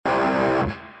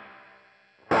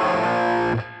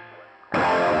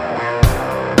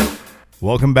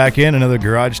Welcome back in another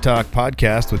Garage Talk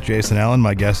podcast with Jason Allen,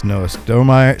 my guest Noah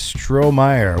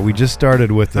Strohmeyer. We just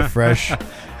started with the fresh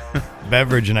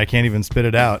beverage and I can't even spit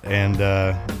it out. And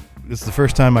this is the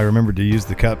first time I remembered to use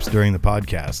the cups during the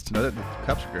podcast. No, the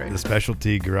cups are great. The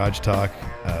specialty Garage Talk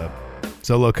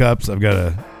solo cups. I've got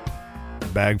a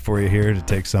bag for you here to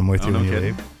take some with you when you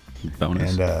leave.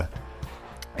 Bonus. And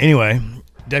anyway,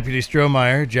 Deputy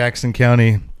Strohmeyer, Jackson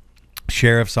County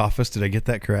Sheriff's Office. Did I get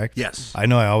that correct? Yes. I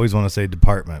know I always want to say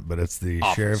department, but it's the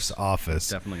Office. Sheriff's Office.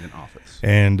 Definitely an office.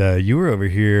 And you were over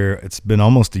here, it's been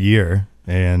almost a year,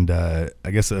 and I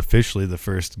guess officially the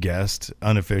first guest,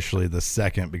 unofficially the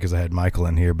second because I had Michael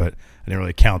in here, but I didn't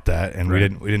really count that, and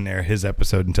Right. we didn't air his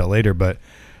episode until later, but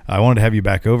I wanted to have you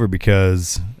back over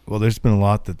because, well, there's been a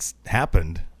lot that's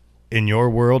happened in your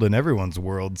world and everyone's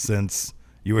world since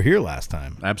you were here last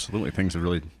time. Absolutely. Things have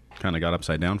really kind of got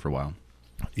upside down for a while.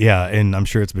 Yeah, and I'm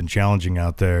sure it's been challenging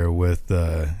out there with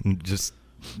just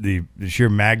the sheer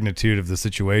magnitude of the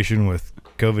situation with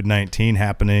COVID-19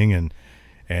 happening and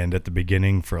at the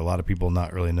beginning for a lot of people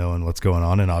not really knowing what's going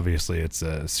on. And obviously it's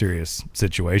a serious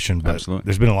situation, but Absolutely.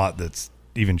 There's been a lot that's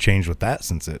even changed with that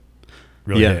since it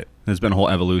really hit. There's been a whole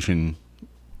evolution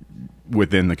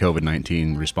within the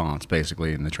COVID-19 response,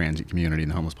 basically, in the transient community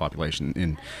and the homeless population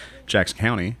in Jackson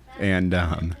County.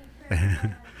 And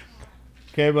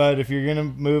Okay, bud, if you're gonna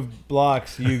move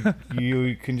blocks, you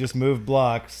can just move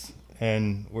blocks.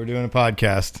 And we're doing a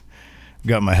podcast. I've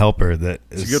got my helper that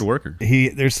is he's a good worker.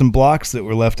 There's some blocks that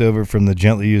were left over from the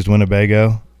gently used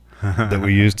Winnebago that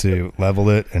we used to level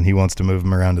it, and he wants to move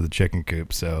them around to the chicken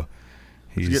coop. So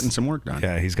He's getting some work done.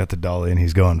 Yeah, he's got the dolly and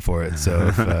he's going for it. So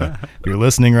if you're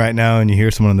listening right now and you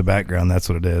hear someone in the background, that's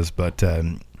what it is. But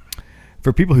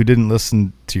for people who didn't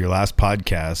listen to your last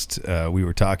podcast, we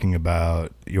were talking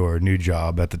about your new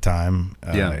job at the time.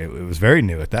 It was very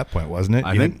new at that point, wasn't it?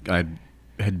 I think I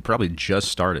had probably just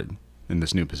started in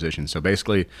this new position. So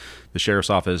basically, the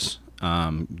Sheriff's Office,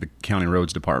 the County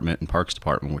Roads Department, and Parks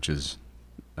Department, which is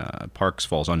Parks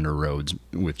falls under Roads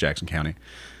with Jackson County,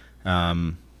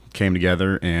 came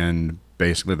together, and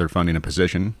basically they're funding a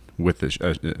position with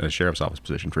a Sheriff's Office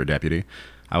position for a deputy.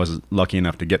 I was lucky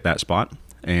enough to get that spot.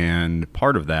 And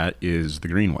part of that is the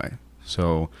Greenway.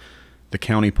 So the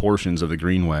county portions of the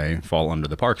Greenway fall under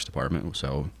the Parks Department,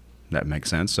 so that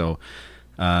makes sense. So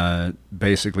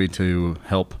basically to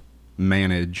help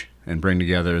manage and bring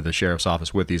together the Sheriff's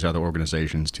Office with these other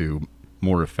organizations to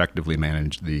more effectively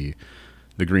manage the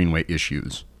Greenway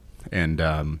issues and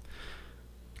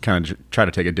kind of try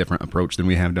to take a different approach than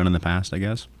we have done in the past, I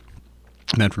guess.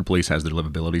 Medford Police has their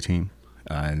livability team,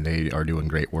 and they are doing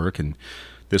great work, and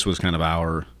this was kind of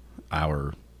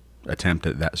our attempt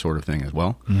at that sort of thing as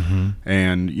well. Mm-hmm.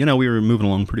 And, we were moving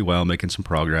along pretty well, making some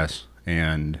progress,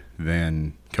 and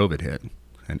then COVID hit,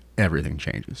 and everything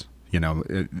changes.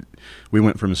 We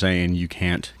went from saying you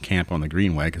can't camp on the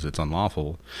Greenway because it's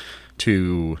unlawful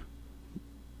to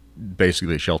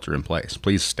basically shelter in place.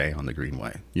 Please stay on the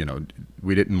Greenway.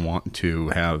 We didn't want to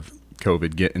have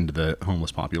COVID get into the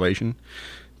homeless population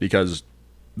because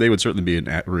they would certainly be an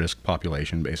at-risk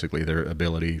population. Basically, their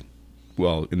ability,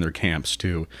 in their camps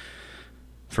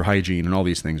for hygiene and all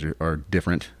these things are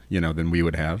different, than we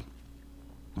would have.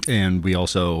 And we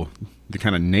also, the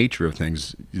kind of nature of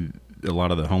things, a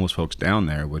lot of the homeless folks down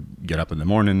there would get up in the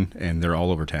morning and they're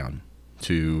all over town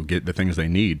to get the things they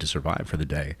need to survive for the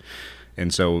day.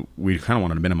 And so we kind of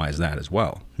wanted to minimize that as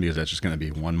well, because that's just going to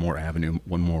be one more avenue,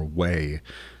 one more way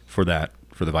for the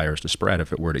virus to spread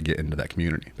if it were to get into that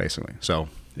community, basically. So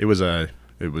it was a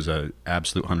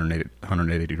absolute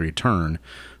 180 degree turn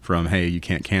from, hey, you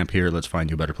can't camp here, let's find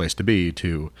you a better place to be,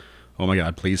 to, oh my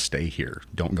God, please stay here,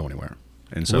 don't go anywhere.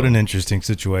 And so, what an interesting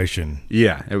situation.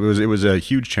 Yeah, it was a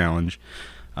huge challenge.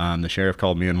 The sheriff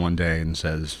called me in one day and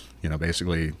says,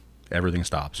 basically everything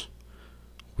stops.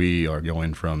 We are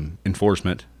going from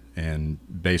enforcement and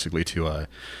basically to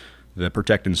the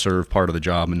protect and serve part of the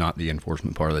job and not the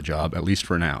enforcement part of the job, at least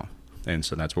for now. And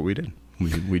so that's what we did.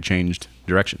 We changed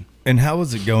direction. And how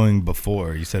was it going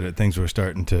before? You said that things were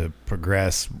starting to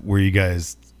progress. Were you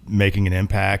guys making an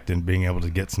impact and being able to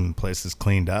get some places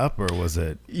cleaned up, or was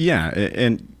it? Yeah,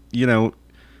 and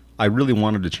I really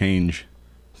wanted to change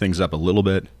things up a little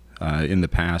bit. In the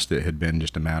past, it had been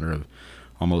just a matter of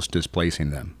almost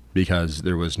displacing them because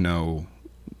there was no,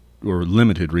 or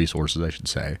limited resources, I should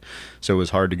say. So it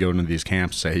was hard to go into these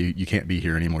camps and say, you can't be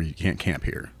here anymore, you can't camp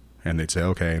here. And they'd say,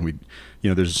 okay, and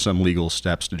there's some legal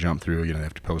steps to jump through. They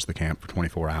have to post the camp for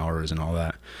 24 hours and all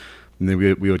that. And then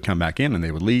we would come back in and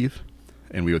they would leave,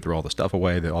 and we would throw all the stuff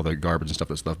away, all the garbage and stuff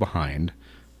that's left behind,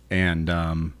 and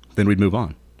then we'd move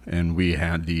on. And we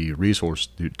had the resource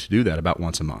to do that about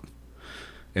once a month.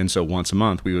 And so once a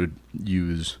month, we would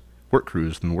use work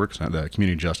crews from the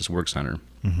Community Justice Work Center.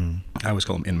 Mm-hmm. I always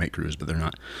call them inmate crews, but they're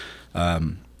not.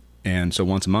 And so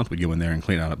once a month, we'd go in there and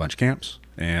clean out a bunch of camps.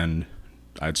 And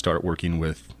I'd start working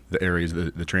with the areas,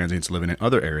 the transients living in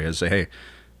other areas, say, hey,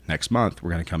 next month,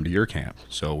 we're going to come to your camp.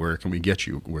 So where can we get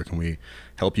you? Where can we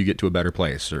help you get to a better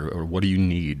place? Or what do you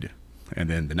need? And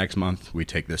then the next month, we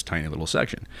take this tiny little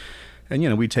section.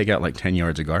 And, we take out like 10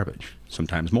 yards of garbage,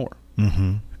 sometimes more.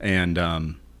 Mm-hmm. And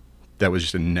that was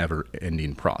just a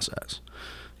never-ending process.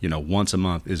 Once a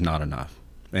month is not enough.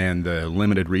 And the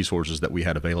limited resources that we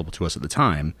had available to us at the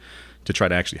time to try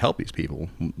to actually help these people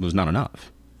was not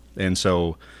enough. And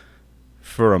so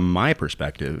from my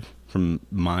perspective, from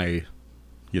my,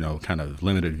 kind of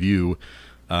limited view,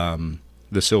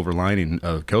 the silver lining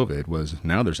of COVID was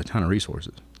now there's a ton of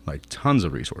resources, like tons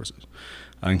of resources,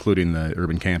 including the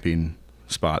urban camping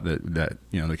spot that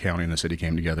the county and the city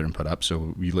came together and put up.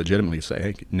 So we legitimately say,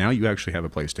 hey, now you actually have a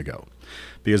place to go.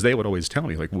 Because they would always tell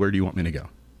me, like, where do you want me to go?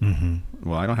 Mm-hmm.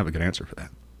 Well, I don't have a good answer for that.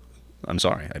 I'm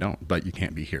sorry, I don't, but you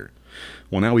can't be here.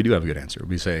 Well, now we do have a good answer.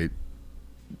 We say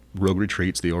Rogue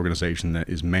Retreats, the organization that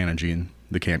is managing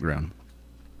the campground,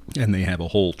 and they have a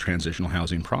whole transitional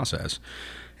housing process.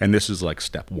 And this is like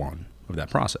step one of that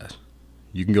process.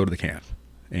 You can go to the camp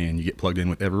and you get plugged in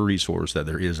with every resource that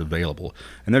there is available.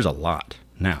 And there's a lot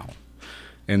now.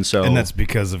 And that's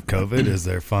because of COVID. Is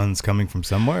there funds coming from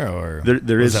somewhere, or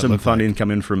there is some funding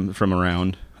coming from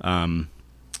around, and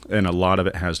a lot of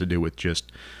it has to do with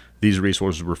just these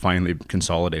resources were finally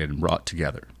consolidated and brought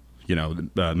together.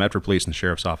 The Metro Police and the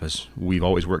Sheriff's Office, we've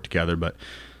always worked together, but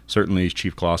certainly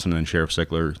Chief Clausen and Sheriff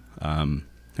Sickler,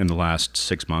 in the last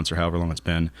 6 months or however long it's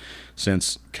been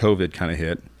since COVID kind of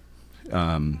hit,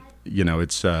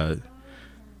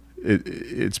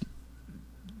 it's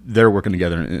they're working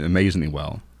together amazingly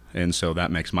well, and so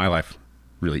that makes my life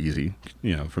really easy,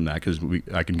 from that, because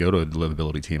I can go to the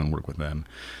livability team and work with them.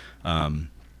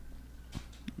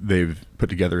 They've put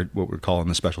together what we're calling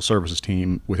the special services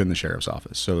team within the sheriff's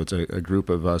office. So it's a group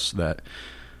of us that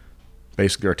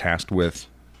basically are tasked with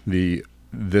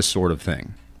this sort of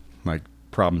thing, like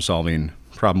problem solving,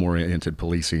 problem oriented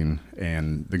policing,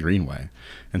 and the Greenway.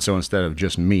 And so instead of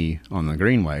just me on the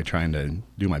Greenway trying to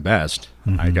do my best,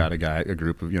 I got a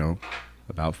group of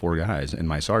about 4 guys and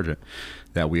my sergeant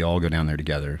that we all go down there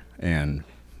together, and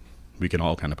we can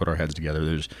all kind of put our heads together.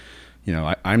 There's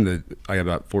I got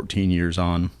about 14 years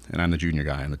on, and I'm the junior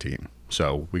guy on the team.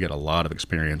 So we get a lot of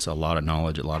experience, a lot of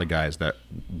knowledge, a lot of guys that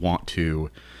want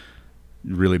to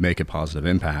really make a positive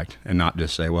impact and not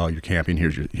just say, well, you're camping,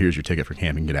 here's your ticket for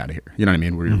camping, get out of here. You know what I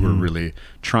mean? We're really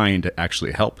trying to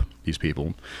actually help these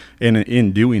people. And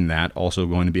in doing that, also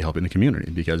going to be helping the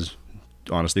community, because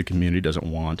honestly, the community doesn't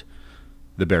want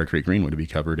the Bear Creek Greenway to be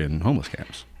covered in homeless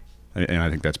camps. And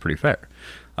I think that's pretty fair.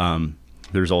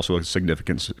 There's also a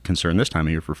significant concern this time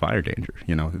of year for fire danger.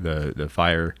 The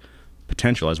fire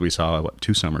potential, as we saw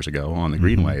 2 summers ago on the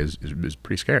Greenway, is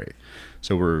pretty scary.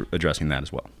 So we're addressing that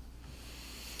as well.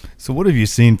 So what have you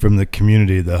seen from the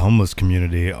community, the homeless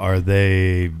community? Are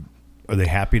they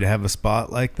happy to have a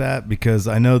spot like that? Because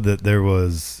I know that there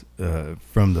was,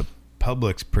 from the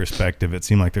public's perspective, it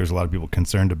seemed like there's a lot of people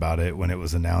concerned about it when it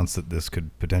was announced that this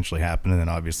could potentially happen, and then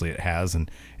obviously it has, and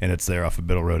it's there off of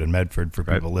Biddle Road in Medford. For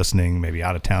people listening, maybe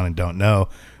out of town and don't know,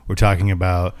 we're talking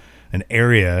about an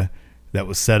area that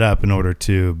was set up in order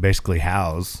to basically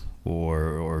house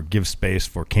or give space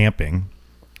for camping.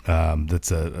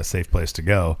 That's a safe place to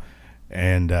go.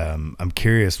 And I'm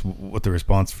curious what the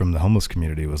response from the homeless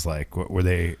community was like. What were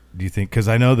they, do you think? Because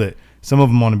I know that some of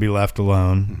them want to be left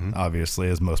alone, obviously,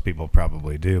 as most people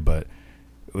probably do. But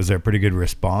was there a pretty good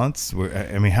response?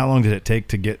 I mean, how long did it take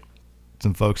to get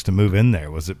some folks to move in there?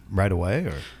 Was it right away?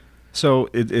 Or? So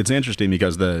it's interesting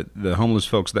because the homeless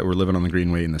folks that were living on the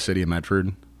Greenway in the city of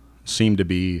Medford seemed to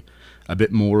be a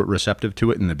bit more receptive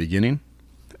to it in the beginning.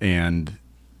 And,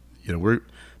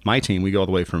 my team, we go all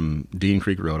the way from Dean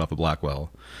Creek Road off of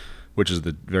Blackwell, which is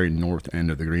the very north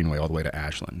end of the Greenway, all the way to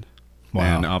Ashland. Wow.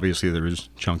 And obviously there is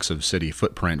chunks of city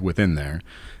footprint within there,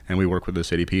 and we work with the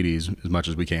city PDs as much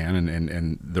as we can,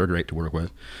 and they're great to work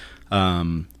with.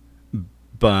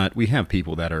 But we have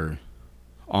people that are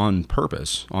on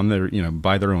purpose, on their,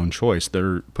 by their own choice,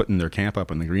 they're putting their camp up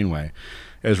in the Greenway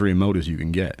as remote as you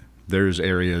can get. There's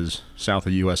areas south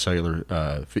of U.S.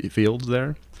 Cellular fields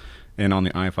there, and on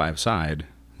the I-5 side,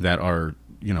 that are,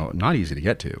 not easy to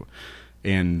get to.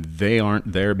 And they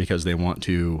aren't there because they want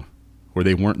to, or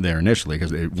they weren't there initially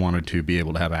because they wanted to be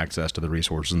able to have access to the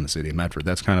resources in the city of Medford.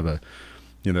 That's kind of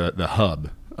the hub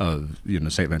of,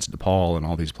 St. Vincent de Paul and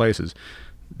all these places.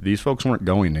 These folks weren't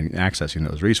going and accessing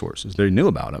those resources. They knew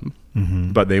about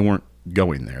them, but they weren't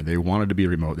going there. They wanted to be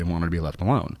remote. They wanted to be left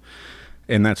alone.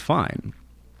 And that's fine.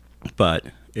 But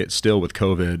it's still, with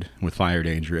COVID, with fire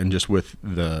danger, and just with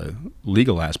the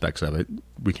legal aspects of it,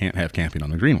 we can't have camping on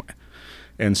the Greenway.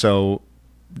 And so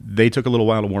they took a little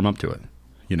while to warm up to it.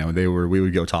 You know, we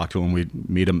would go talk to them. We'd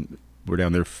meet them. We're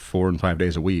down there 4 and 5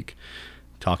 days a week,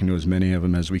 talking to as many of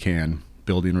them as we can,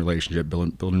 building relationship,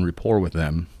 building rapport with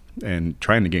them, and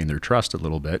trying to gain their trust a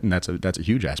little bit. And that's a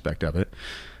huge aspect of it.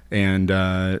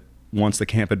 And once the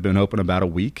camp had been open about a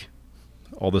week,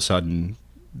 all of a sudden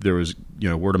there was,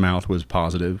 word of mouth was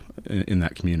positive in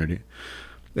that community.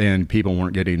 And people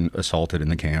weren't getting assaulted in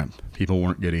the camp. People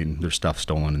weren't getting their stuff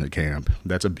stolen in the camp.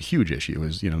 That's a huge issue.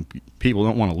 Is people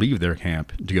don't want to leave their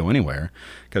camp to go anywhere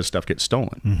because stuff gets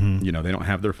stolen. Mm-hmm. They don't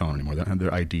have their phone anymore. They don't have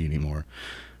their ID anymore.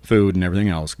 Food and everything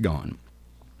else gone.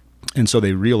 And so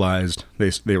they realized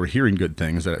they were hearing good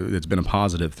things, that it's been a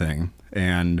positive thing.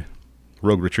 And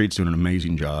Rogue Retreat's doing an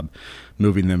amazing job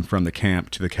moving them from the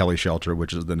camp to the Kelly shelter,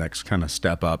 which is the next kind of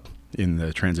step up in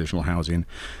the transitional housing,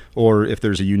 or if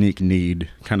there's a unique need,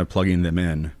 kind of plugging them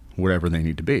in wherever they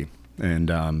need to be.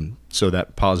 And so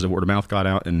that positive word of mouth got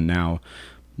out, and now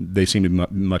they seem to be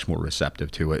much more receptive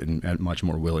to it and much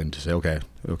more willing to say, okay,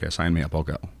 sign me up, I'll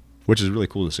go, which is really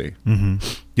cool to see. Mm-hmm.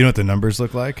 You know what the numbers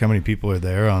look like? How many people are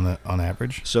there on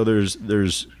average? So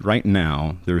there's right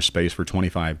now there's space for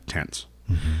 25 tents.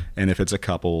 Mm-hmm. And if it's a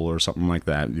couple or something like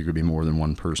that, you could be more than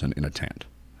one person in a tent.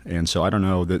 And so I don't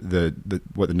know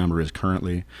what the number is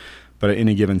currently, but at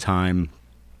any given time,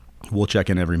 we'll check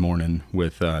in every morning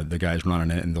with the guys running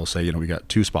it, and they'll say, we got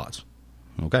 2 spots.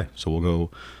 Okay, so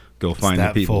we'll go find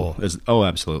the people. Oh,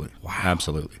 absolutely, wow,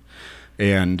 absolutely.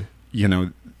 And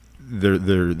the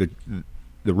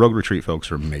Rogue Retreat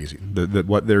folks are amazing.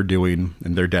 What they're doing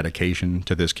and their dedication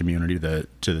to this community,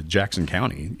 to Jackson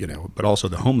County, but also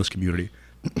the homeless community,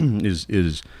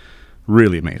 is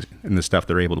really amazing. And the stuff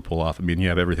they're able to pull off. I mean, you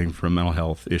have everything from mental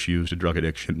health issues to drug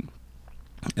addiction,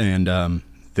 and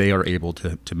they are able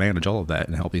to manage all of that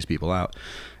and help these people out.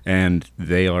 And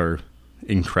they are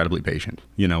incredibly patient.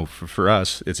 For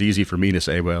us, it's easy for me to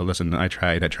say, well, listen, I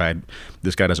tried,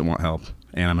 this guy doesn't want help,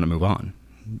 and I'm going to move on.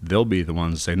 They'll be the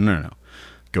ones that say, no,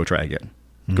 go try again.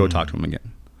 Mm-hmm. Go talk to him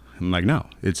again. I'm like, no,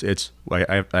 it's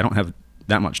I don't have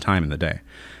that much time in the day.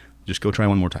 Just go try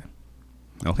one more time.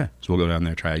 Okay, so we'll go down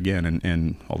there, try again,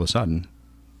 and all of a sudden,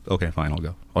 okay, fine,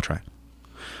 I'll try.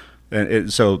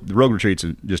 And so the Rogue Retreat's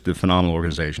just a phenomenal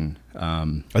organization.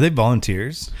 Are they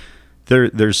volunteers?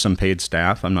 There's some paid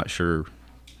staff. I'm not sure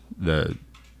the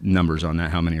numbers on that,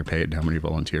 how many are paid and how many are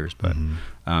volunteers, but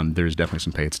there's definitely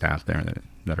some paid staff there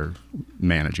that are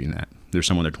managing that. There's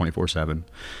someone there 24/7.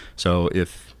 So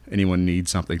if anyone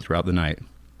needs something throughout the night,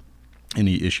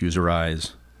 any issues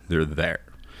arise, they're there.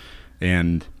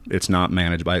 And it's not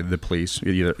managed by the police,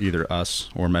 either us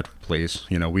or Metro Police.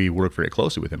 We work very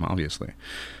closely with them, obviously.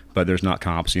 But there's not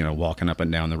cops, walking up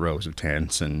and down the rows of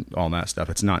tents and all that stuff.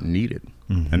 It's not needed.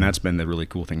 Mm-hmm. And that's been the really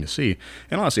cool thing to see.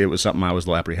 And honestly, it was something I was a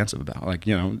little apprehensive about. Like,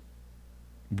 we're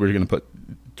going to put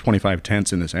 25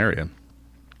 tents in this area,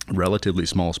 relatively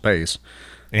small space.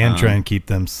 And try and keep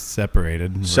them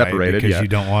separated. Right? Because you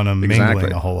don't want them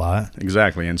mingling a whole lot.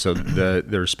 Exactly. And so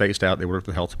they're spaced out. They work with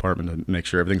the health department to make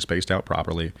sure everything's spaced out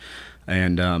properly.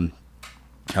 And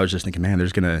I was just thinking, man,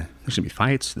 there's gonna be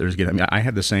fights. I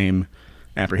had the same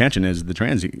apprehension as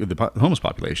the homeless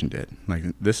population did. Like,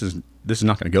 this is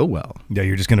not going to go well. Yeah,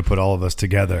 you're just going to put all of us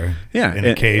together in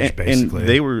a cage, basically.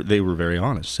 And they were very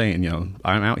honest, saying,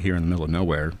 I'm out here in the middle of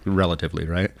nowhere, relatively,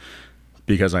 right?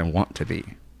 Because I want to be.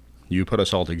 You put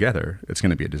us all together, it's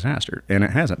going to be a disaster. And it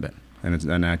hasn't been.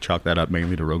 And I chalk that up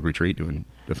mainly to Rogue Retreat doing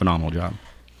a phenomenal job.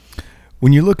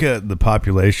 When you look at the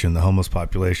population, the homeless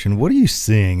population, what are you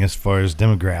seeing as far as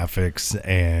demographics?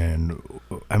 And,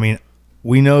 I mean,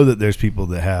 we know that there's people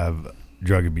that have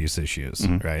drug abuse issues,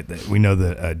 mm-hmm. right? We know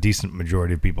that a decent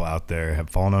majority of people out there have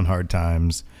fallen on hard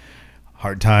times.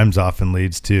 Hard times often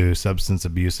leads to substance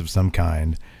abuse of some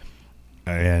kind.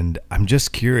 And I'm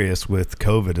just curious, with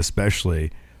COVID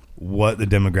especially, what the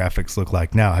demographics look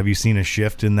like now. Have you seen a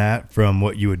shift in that from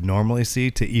what you would normally see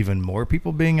to even more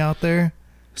people being out there?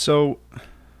 So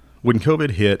when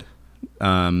COVID hit,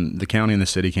 the county and the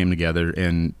city came together,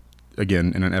 and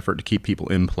again, in an effort to keep people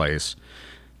in place,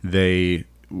 we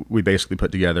basically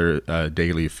put together a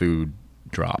daily food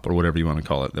drop, or whatever you want to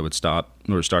call it, that would start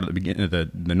at the beginning of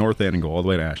the north end and go all the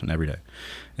way to Ashland every day.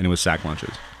 And it was sack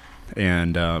lunches.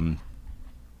 And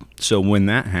so when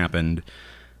that happened,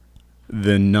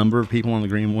 the number of people on the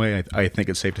Greenway, I think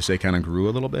it's safe to say, kind of grew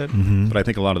a little bit. Mm-hmm. But I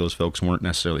think a lot of those folks weren't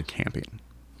necessarily camping.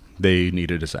 They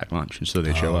needed a sack lunch, and so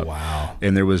they show up. Wow.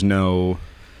 And there was no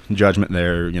judgment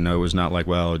there. It was not like,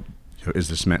 well, So is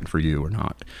this meant for you or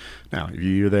not? Now, if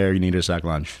you're there, you need a sack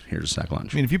lunch. Here's a sack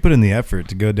lunch. I mean, if you put in the effort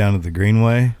to go down to the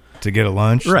Greenway to get a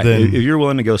lunch, Right. then If you're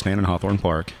willing to go stand in Hawthorne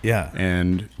Park yeah,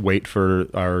 and wait for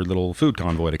our little food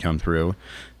convoy to come through,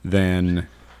 then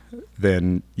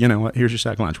you know what? Here's your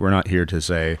sack lunch. We're not here to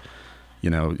say,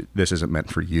 you know, this isn't meant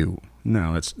for you.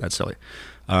 No, that's silly.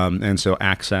 And so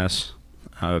Access,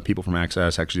 people from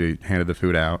Access actually handed the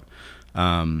food out.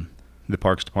 The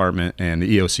Parks Department and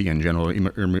the EOC in general,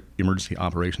 Emergency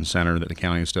Operations Center that the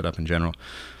county stood up in general,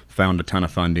 found a ton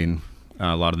of funding.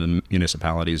 A lot of the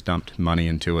municipalities dumped money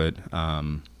into it.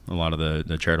 A lot of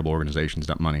the charitable organizations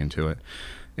dumped money into it.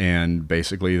 And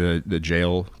basically the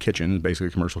jail kitchen, basically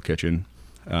a commercial kitchen,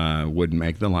 would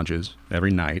make the lunches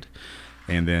every night.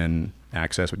 And then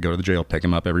Access would go to the jail, pick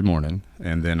them up every morning.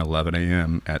 And then 11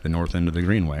 a.m. at the north end of the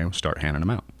Greenway, start handing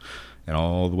them out. And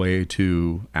all the way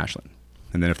to Ashland.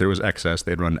 And then if there was excess,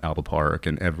 they'd run to Alba Park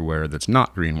and everywhere that's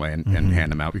not Greenway and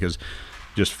hand them out, because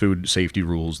just food safety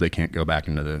rules, they can't go back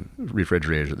into the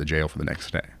refrigerators at the jail for the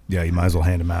next day. yeah, you might as well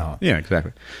hand them out. Yeah,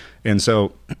 exactly. And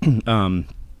so,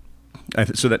 I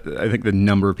think the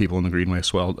number of people in the Greenway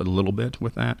swelled a little bit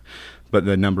with that, but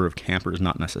the number of campers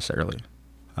not necessarily.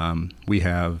 We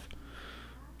have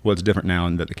what's different now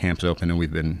in that the camp's open and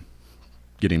we've been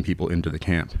getting people into the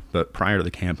camp. But prior to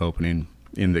the camp opening,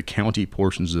 in the county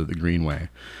portions of the Greenway,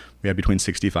 we had between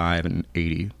 65 and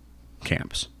 80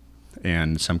 camps.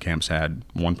 And some camps had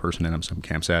one person in them. Some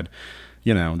camps had,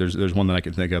 you know, there's one that I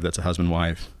can think of that's a husband,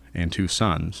 wife, and 2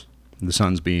 sons. The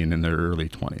sons being in their early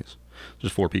 20s.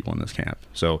 There's 4 people in this camp.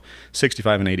 So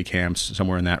 65 and 80 camps,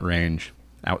 somewhere in that range,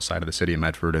 outside of the city of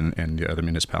Medford and the other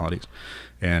municipalities.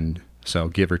 And so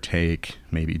give or take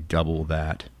maybe double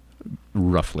that,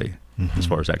 roughly, as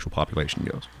far as actual population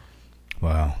goes.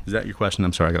 Wow. Is that your question?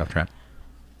 I'm sorry, I got off track.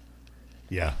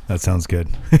 Yeah, that sounds good.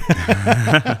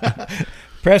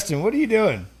 Preston, what are you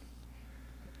doing?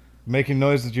 Making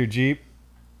noise with your Jeep?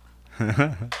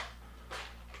 My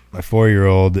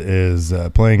 4-year-old is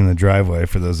playing in the driveway,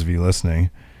 for those of you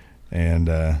listening, and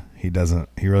he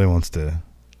really wants to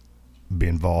be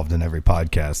involved in every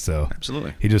podcast, so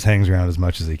Absolutely. he just hangs around as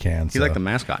much as he can. He's like the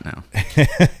mascot now.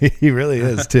 He really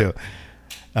is, too.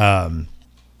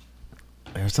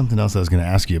 There's something else I was going to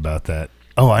ask you about that.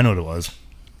 Oh, I know what it was.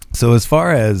 So as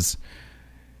far as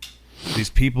these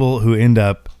people who end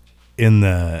up in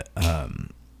the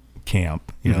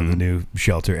camp, you know, the new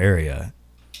shelter area,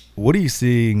 what are you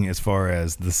seeing as far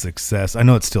as the success? I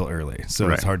know it's still early, so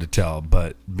Right. It's hard to tell,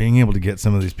 but being able to get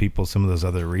some of these people, some of those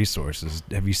other resources,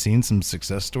 have you seen some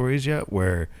success stories yet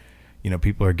where, you know,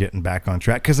 people are getting back on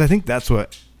track? Because I think that's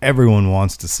what everyone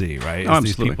wants to see, right? Oh, Is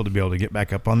these absolutely. people to be able to get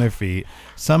back up on their feet,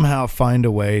 somehow find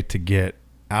a way to get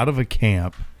out of a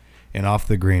camp and off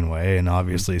the Greenway. And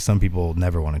obviously some people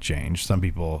never want to change. Some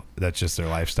people, that's just their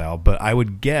lifestyle. But I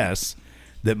would guess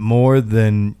that more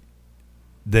than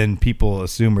people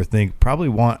assume or think, probably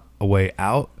want a way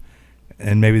out.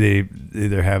 And maybe they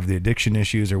either have the addiction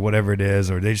issues or whatever it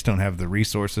is, or they just don't have the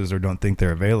resources or don't think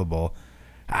they're available.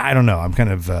 I don't know. I'm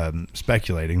kind of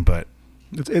speculating, but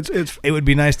it would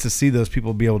be nice to see those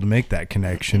people be able to make that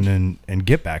connection and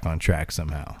get back on track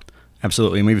somehow.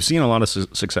 Absolutely. And we've seen a lot of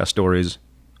success stories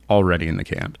already in the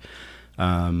camp.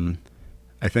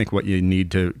 I think what you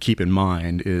need to keep in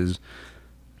mind is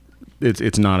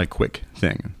it's not a quick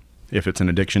thing. If it's an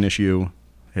addiction issue,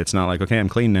 it's not like, okay, I'm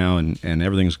clean now and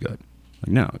everything's good. Like,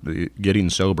 no, getting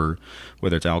sober,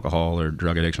 whether it's alcohol or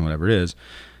drug addiction, whatever it is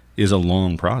a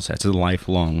long process. It's a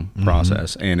lifelong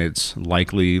process, and it's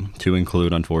likely to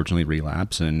include, unfortunately,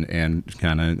 relapse and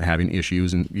kind of having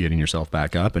issues and getting yourself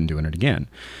back up and doing it again.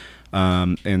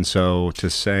 And so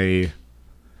to say,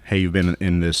 hey, you've been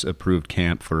in this approved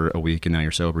camp for a week and now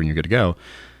you're sober and you're good to go,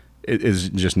 it is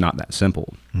just not that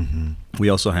simple. We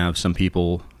also have some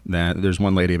people that, there's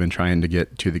one lady I've been trying to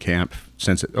get to the camp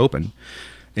since it opened,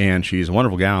 and she's a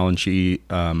wonderful gal, and she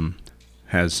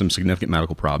has some significant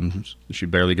medical problems. She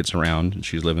barely gets around.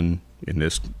 She's living in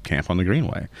this camp on the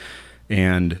Greenway,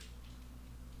 and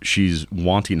she's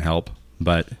wanting help,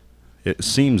 but it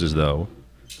seems as though,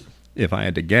 if I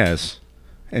had to guess,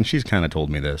 and she's kind of told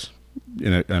me this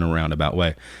in a roundabout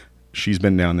way, she's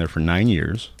been down there for 9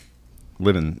 years,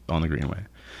 living on the Greenway.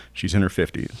 She's in her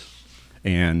 50s,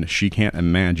 and she can't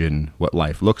imagine what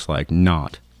life looks like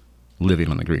not living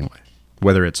on the Greenway.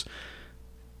 Whether it's,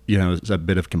 you know, it's a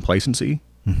bit of complacency,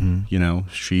 you know,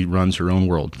 she runs her own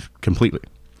world completely,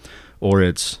 or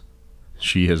it's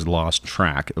she has lost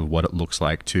track of what it looks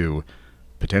like to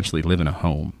potentially live in a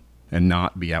home and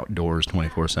not be outdoors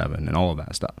 24/7 and all of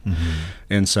that stuff.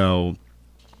 And so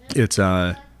it's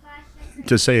to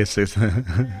say it's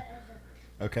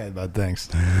Okay, bud. Thanks.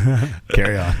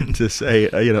 Carry on. To say,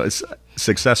 it's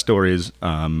success stories.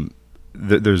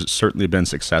 There's certainly been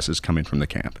successes coming from the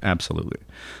camp. Absolutely.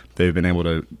 They've been able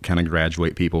to kind of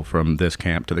graduate people from this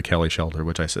camp to the Kelly shelter,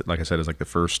 which is like the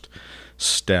first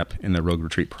step in the Rogue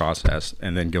Retreat process,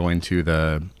 and then going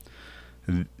to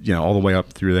all the way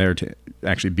up through there to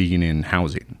actually being in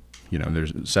housing.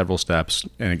 There's several steps,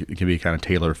 and it can be kind of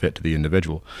tailor fit to the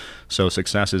individual. So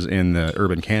successes in the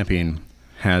urban camping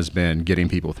has been getting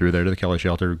people through there to the Kelly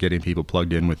shelter, getting people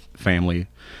plugged in with family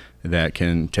that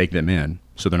can take them in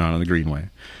so they're not on the Greenway,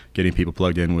 getting people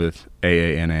plugged in with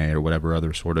AANA or whatever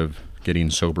other sort of getting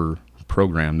sober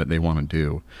program that they want to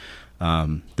do.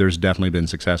 There's definitely been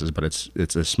successes, but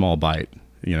it's a small bite.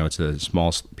 It's a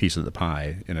small piece of the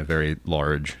pie in a very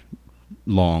large,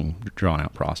 long,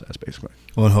 drawn-out process, basically.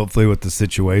 Well, and hopefully with the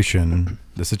situation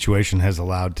has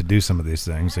allowed to do some of these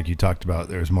things. Like you talked about,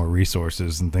 there's more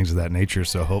resources and things of that nature.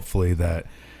 So hopefully that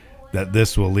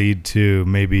this will lead to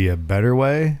maybe a better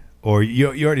way. Or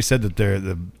you already said that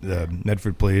the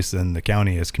Medford Police and the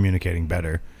county is communicating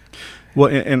better. Well,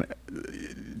 and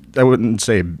I wouldn't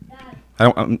say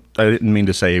I didn't mean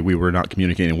to say we were not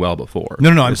communicating well before.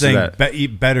 No. I'm saying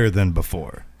better than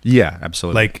before. Yeah,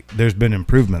 absolutely. Like there's been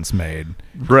improvements made.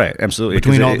 Right, absolutely.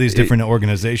 Between all these different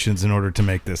organizations in order to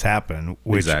make this happen,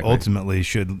 which exactly. ultimately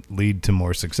should lead to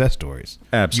more success stories.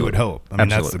 Absolutely. You would hope. I mean,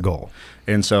 that's the goal.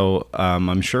 And so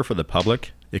I'm sure for the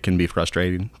public, it can be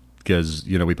frustrating because,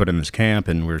 we put in this camp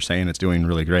and we're saying it's doing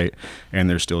really great and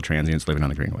there's still transients living on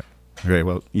the Greenway. Okay,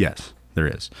 well, yes, there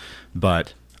is.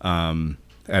 But at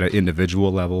an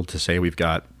individual level, to say we've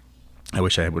got, I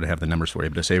wish I would have the numbers for you,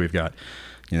 but to say we've got,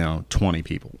 20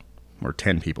 people or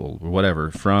 10 people or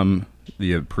whatever from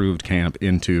the approved camp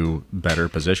into better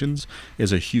positions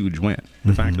is a huge win.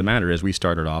 The fact of the matter is we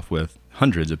started off with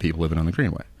hundreds of people living on the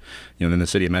Greenway. Then the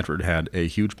city of Medford had a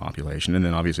huge population, and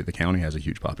then obviously the county has a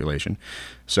huge population.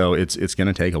 So it's going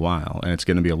to take a while, and it's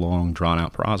going to be a long,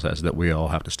 drawn-out process that we all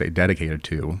have to stay dedicated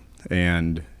to.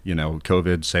 And,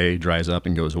 COVID, say, dries up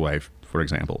and goes away, for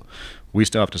example. We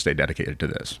still have to stay dedicated to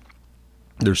this.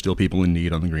 There's still people in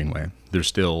need on the Greenway. There's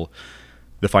still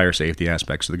the fire safety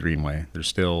aspects of the Greenway. There's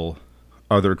still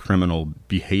other criminal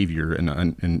behavior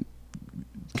and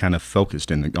kind of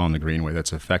focused on the Greenway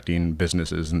that's affecting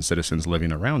businesses and citizens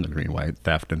living around the Greenway,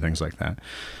 theft and things like that.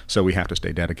 So we have to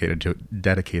stay dedicated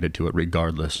to it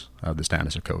regardless of the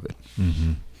status of COVID.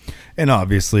 Mm-hmm. And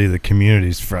obviously the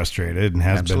community's frustrated and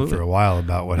has Absolutely. Been for a while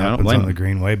about what happens on the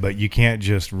Greenway, but you can't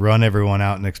just run everyone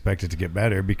out and expect it to get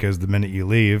better, because the minute you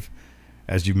leave,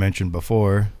 as you mentioned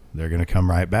before, they're going to come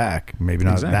right back. Maybe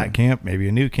not exactly. that camp, maybe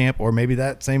a new camp, or maybe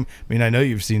that same. I mean, I know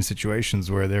you've seen situations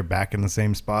where they're back in the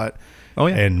same spot. Oh,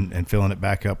 yeah. And filling it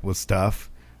back up with stuff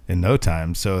in no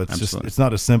time. So it's Absolutely. it's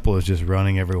not as simple as just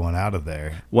running everyone out of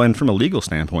there. Well, and from a legal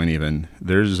standpoint, even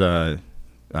there's I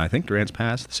think Grants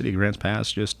Pass, the city of Grants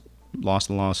Pass, just lost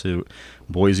a lawsuit.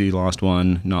 Boise lost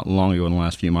one not long ago in the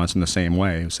last few months in the same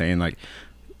way, saying like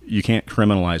you can't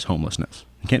criminalize homelessness.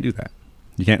 You can't do that.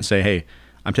 You can't say, hey,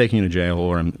 I'm taking you to jail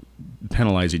or I'm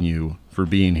penalizing you for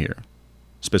being here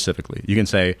specifically. You can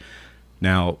say,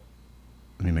 now,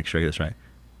 let me make sure I get this right.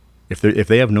 If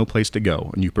they have no place to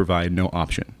go and you provide no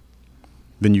option,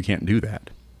 then you can't do that.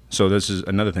 So this is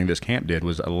another thing this camp did,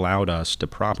 was allowed us to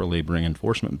properly bring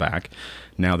enforcement back.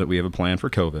 Now that we have a plan for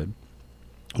COVID,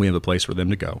 we have a place for them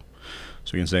to go.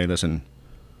 So we can say, listen,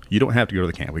 you don't have to go to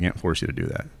the camp. We can't force you to do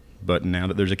that. But now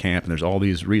that there's a camp and there's all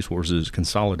these resources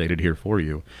consolidated here for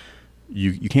you,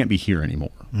 you can't be here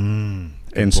anymore.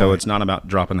 And so it's not about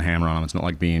dropping the hammer on them. It's not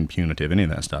like being punitive, any of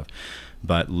that stuff.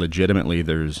 But legitimately,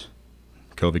 there's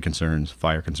COVID concerns,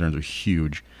 fire concerns are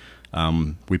huge.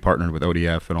 We partnered with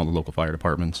ODF and all the local fire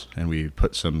departments, and we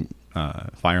put some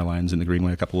fire lines in the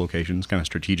Greenway, a couple locations, kind of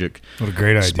strategic What a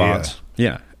great spots.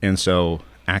 idea. Yeah, and so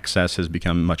access has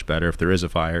become much better if there is a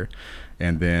fire.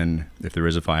 And then if there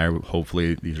is a fire,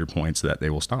 hopefully these are points that they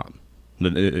will stop.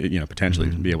 Potentially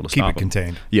be able to Keep stop it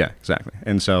contained. Yeah, exactly.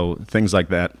 And so things like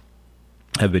that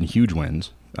have been huge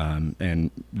wins.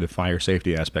 And the fire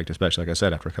safety aspect, especially, like I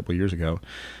said, after a couple of years ago,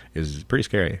 is pretty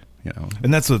scary.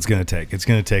 And that's what it's going to take. It's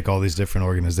going to take all these different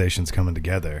organizations coming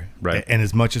together. Right. And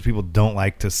as much as people don't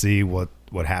like to see what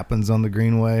happens on the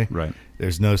Greenway, Right.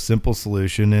 There's no simple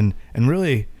solution. And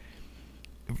really,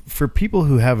 for people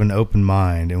who have an open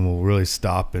mind and will really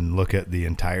stop and look at the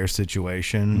entire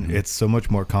situation, it's so much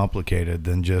more complicated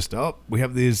than just, we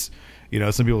have these,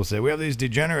 some people say, we have these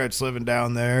degenerates living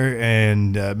down there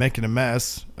and making a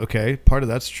mess. Okay, part of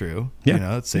that's true.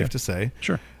 Yeah. It's safe to say.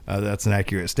 Sure. That's an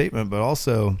accurate statement. But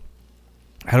also,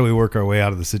 how do we work our way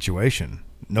out of the situation?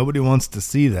 Nobody wants to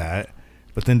see that.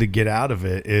 But then to get out of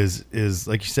it is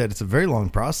like you said, it's a very long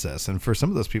process. And for some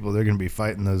of those people, they're going to be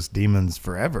fighting those demons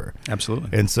forever.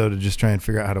 Absolutely. And so to just try and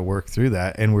figure out how to work through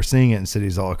that. And we're seeing it in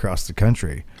cities all across the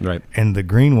country. Right. And the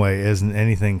Greenway isn't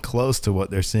anything close to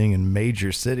what they're seeing in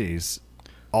major cities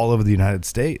all over the United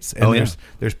States. And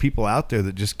there's people out there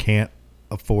that just can't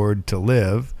afford to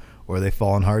live, or they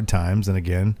fall in hard times. And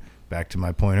again, back to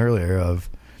my point earlier of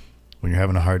when you're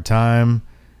having a hard time,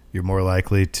 you're more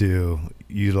likely to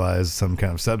utilize some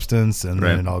kind of substance, and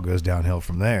then it all goes downhill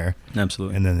from there.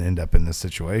 Absolutely. And then end up in this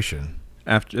situation.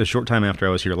 After a short time after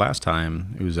I was here last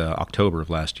time, it was October of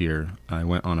last year, I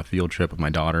went on a field trip with my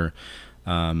daughter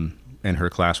and her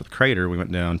class with Crater. We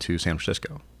went down to San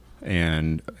Francisco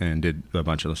and did a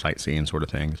bunch of the sightseeing sort of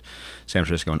things, San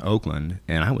Francisco and Oakland,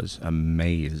 and I was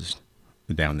amazed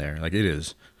down there. Like,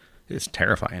 it's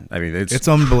terrifying. I mean, it's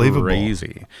unbelievable.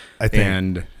 Crazy. I think.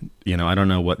 And, I don't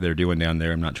know what they're doing down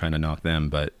there. I'm not trying to knock them,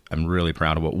 but I'm really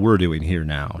proud of what we're doing here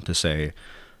now to say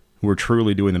we're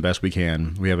truly doing the best we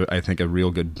can. We have, I think, a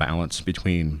real good balance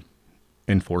between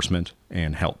enforcement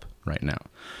and help right now.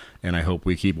 And I hope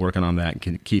we keep working on that and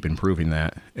can keep improving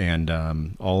that. And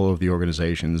all of the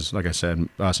organizations, like I said,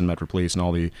 us and Metro Police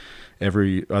and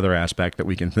every other aspect that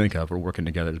we can think of, we're working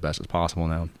together as best as possible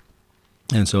now.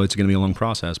 And so it's going to be a long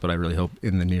process, but I really hope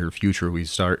in the near future we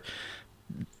start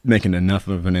making enough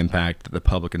of an impact that the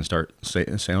public can start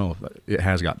saying, oh, it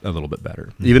has got a little bit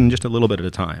better, even just a little bit at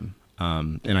a time.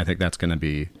 And I think that's going to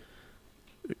be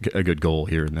a good goal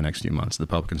here in the next few months. The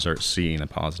public can start seeing a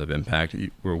positive impact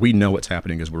where we know what's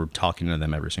happening because we're talking to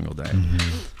them every single day.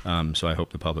 Mm-hmm. So I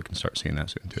hope the public can start seeing that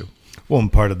soon too. Well,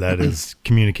 and part of that is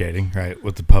communicating, right,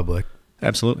 with the public.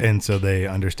 Absolutely. And so they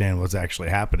understand what's actually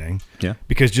happening. Yeah.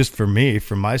 Because just for me,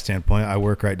 from my standpoint, I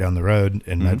work right down the road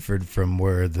in Medford from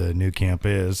where the new camp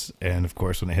is. And of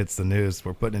course, when it hits the news,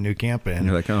 we're putting a new camp in. And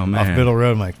you're like, oh man. Off Biddle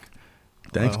Road. I'm like,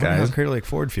 thanks, I wonder guys. how Crater Lake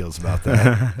Ford feels about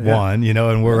that. One,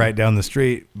 and we're right down the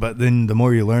street. But then the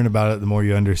more you learn about it, the more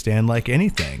you understand, like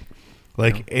anything.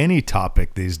 Like any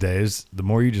topic these days, the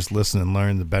more you just listen and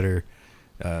learn, the better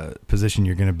position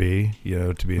you're going to be,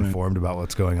 to be informed about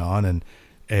what's going on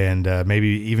and maybe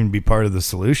even be part of the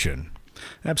solution.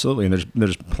 Absolutely. And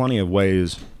there's plenty of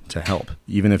ways to help,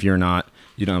 even if you don't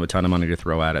have a ton of money to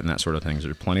throw at it and that sort of things.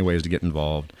 There's plenty of ways to get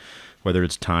involved, whether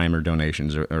it's time or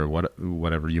donations or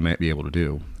whatever you might be able to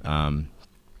do. And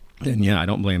I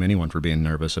don't blame anyone for being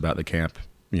nervous about the camp.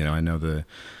 I know the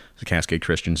Cascade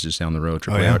Christians just down the road,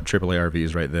 AAA RV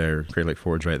is right there, Crater Lake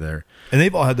Ford's right there. And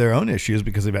they've all had their own issues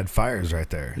because they've had fires right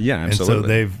there. Yeah, absolutely. And so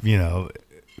they've,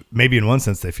 maybe in one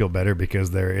sense they feel better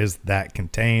because there is that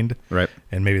contained. Right.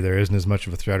 And maybe there isn't as much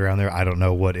of a threat around there. I don't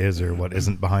know what is or what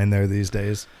isn't behind there these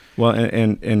days. Well,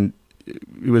 and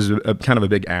it was a kind of a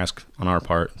big ask on our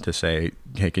part to say,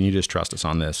 hey, can you just trust us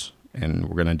on this? And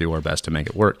we're going to do our best to make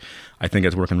it work. I think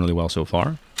it's working really well so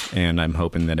far, and I'm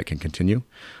hoping that it can continue.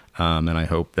 And I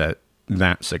hope that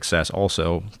success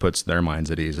also puts their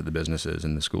minds at ease at the businesses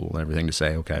and the school and everything to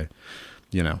say, okay,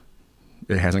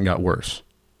 it hasn't got worse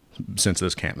since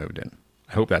this camp moved in.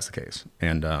 I hope that's the case.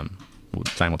 And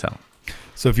time will tell.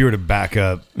 So if you were to back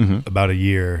up about a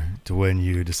year to when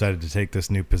you decided to take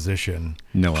this new position.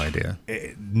 No idea.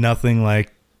 Nothing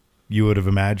like you would have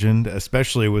imagined,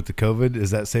 especially with the COVID.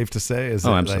 Is that safe to say?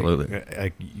 Absolutely.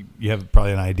 Like you have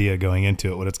probably an idea going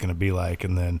into it, what it's going to be like.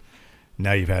 And then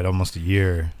now you've had almost a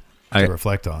year to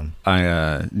reflect on.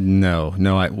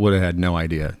 No, I would have had no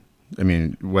idea. I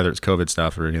mean, whether it's COVID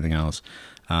stuff or anything else.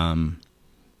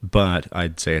 But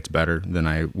I'd say it's better than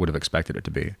I would have expected it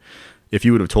to be. If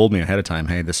you would have told me ahead of time,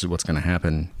 hey, this is what's going to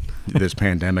happen, this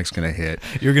pandemic's going to hit.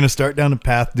 You're going to start down a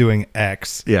path doing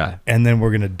X. Yeah. And then we're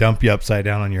going to dump you upside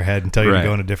down on your head and tell you to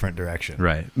go in a different direction.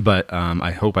 Right. But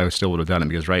I hope I still would have done it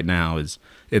because right now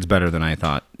it's better than I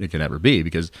thought it could ever be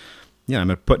because,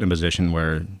 I'm put in a position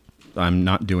where I'm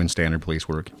not doing standard police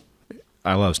work.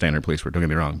 I love standard police work, don't get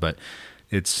me wrong, but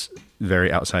it's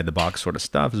very outside the box sort of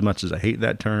stuff as much as I hate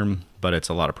that term, but it's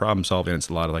a lot of problem solving. It's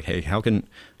a lot of like, hey, how can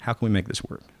we make this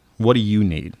work? What do you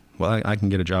need? Well, I can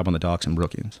get a job on the docks in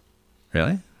Brookings.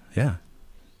 Really? Yeah.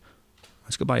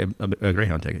 Let's go buy a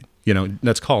Greyhound ticket.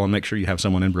 Let's call and make sure you have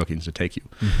someone in Brookings to take you.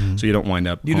 Mm-hmm. So you don't wind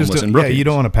up homeless in Brookings. Yeah, you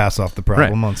don't want to pass off the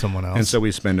problem on someone else. And so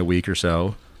we spend a week or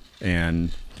so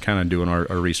and kind of doing our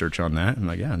research on that. And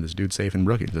like, this dude's safe in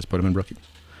Brookings. Let's put him in Brookings.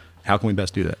 How can we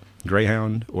best do that?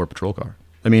 Greyhound or patrol car?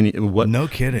 I mean, what? No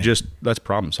kidding. Just let's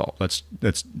problem solve. Let's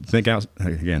think out.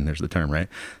 Again, there's the term, right?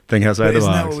 Think outside the box.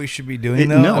 Isn't that what we should be doing?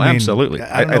 Though? No, absolutely.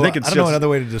 I think it's. I don't know another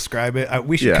way to describe it.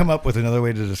 We should come up with another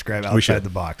way to describe outside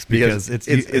the box because it's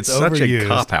such overused, a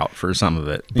cop out for some of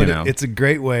it. But it's a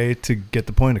great way to get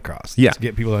the point across. Yeah. To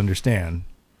get people to understand.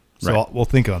 So Right. we'll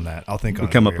think on that. I'll think on We'll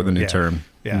it. come up with a new Yeah. term.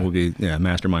 Yeah. We'll be,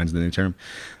 mastermind's the new term.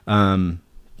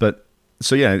 But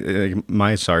so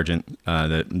my sergeant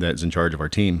that's in charge of our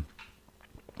team,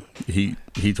 he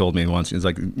told me once, he's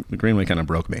like, the Greenway kind of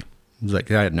broke me. He's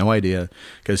like, I had no idea,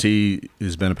 because he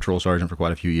has been a patrol sergeant for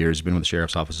quite a few years. He's been with the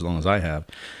sheriff's office as long as I have.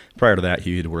 Prior to that,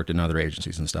 he had worked in other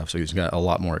agencies and stuff, so he's got a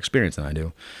lot more experience than I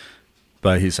do.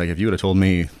 But he's like, if you would have told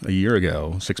me a year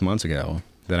ago, 6 months ago,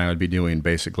 that I would be doing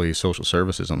basically social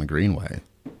services on the Greenway,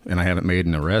 and I haven't made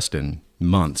an arrest in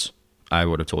months, I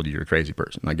would have told you you're a crazy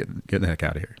person. Like, get the heck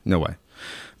out of here. No way.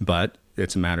 But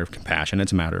it's a matter of compassion.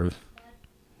 It's a matter of,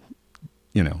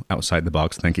 outside the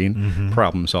box thinking,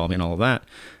 problem solving, all of that.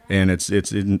 And it's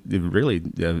really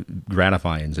a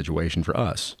gratifying situation for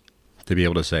us to be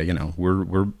able to say,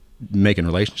 we're making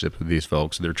relationships with these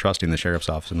folks. They're trusting the sheriff's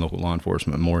office and local law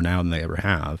enforcement more now than they ever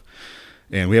have.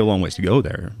 And we have a long ways to go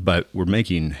there, but we're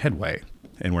making headway,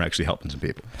 and we're actually helping some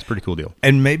people. It's a pretty cool deal.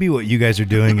 And maybe what you guys are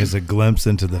doing is a glimpse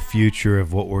into the future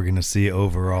of what we're going to see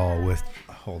overall with.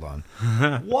 Hold on.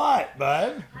 What,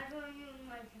 bud?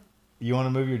 You want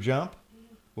to move your jump?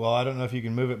 Well, I don't know if you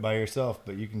can move it by yourself,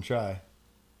 but you can try.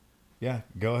 Yeah,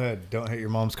 go ahead. Don't hit your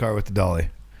mom's car with the dolly.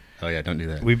 Oh yeah, don't do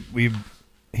that.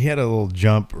 He had a little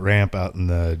jump ramp out in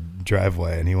the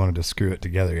driveway, and he wanted to screw it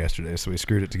together yesterday, so we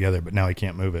screwed it together, but now he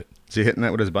can't move it. Is he hitting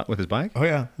that with his bike? Oh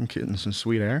yeah. I'm getting some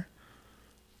sweet air.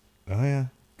 Oh yeah.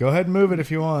 Go ahead and move it if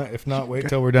you want. If not, wait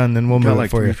till we're done, then we'll move it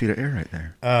for 3 you. feet of air right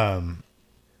there.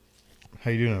 How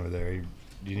you doing over there?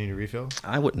 Do you need a refill?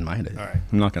 I wouldn't mind it. All right.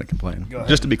 I'm not going to complain. Go ahead.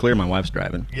 Just to be clear, my wife's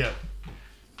driving. Yeah.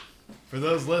 For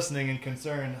those listening and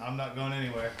concerned, I'm not going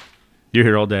anywhere. You're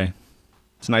here all day.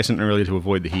 It's nice and early to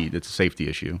avoid the heat. It's a safety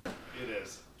issue. It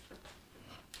is.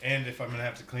 And if I'm going to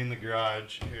have to clean the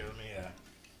garage, here, let me...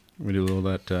 We do a little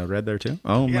of that red there too?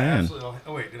 Oh, yeah, man. absolutely.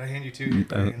 Oh, wait, did I hand you two?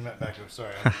 Hand that back over.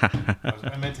 Sorry.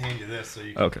 I meant to hand you this so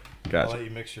you can... Okay, I'll gotcha. let you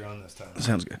mix your own this time.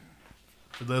 Sounds good.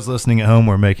 For those listening at home,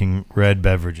 we're making red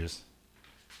beverages.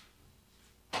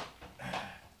 I'm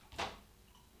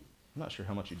not sure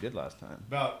how much you did last time.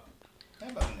 About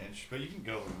an inch, but you can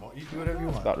go more. You can do whatever you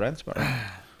want. About right. It's about right.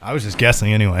 I was just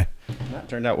guessing anyway. That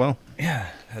turned out well. Yeah,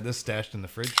 had this stashed in the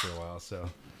fridge for a while, so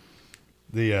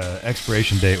the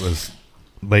expiration date was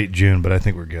late June, but I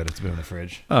think we're good. It's been in the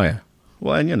fridge. Oh, yeah.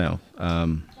 Well, and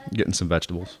getting some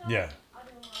vegetables. Yeah.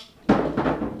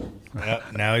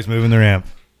 Yep, now he's moving the ramp.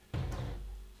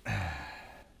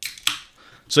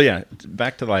 So, yeah,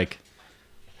 back to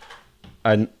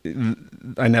I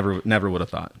never would have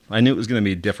thought. I knew it was going to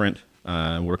be different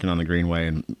working on the Greenway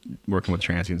and working with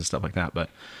transients and stuff like that, but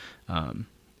I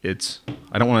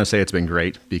don't want to say it's been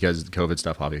great because the COVID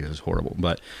stuff obviously is horrible,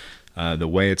 but the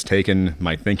way it's taken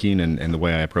my thinking and the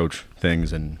way I approach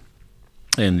things and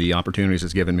the opportunities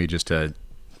it's given me just to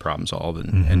problem solve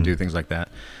and do things like that,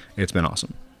 it's been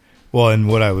awesome. Well, and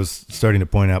what I was starting to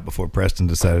point out before Preston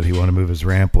decided he wanted to move his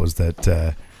ramp was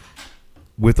that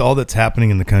with all that's happening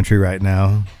in the country right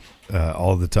now,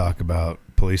 all the talk about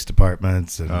police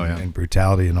departments and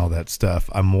brutality and all that stuff,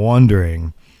 I'm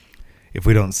wondering if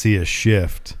we don't see a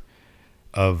shift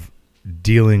of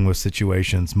dealing with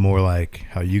situations more like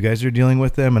how you guys are dealing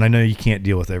with them. And I know you can't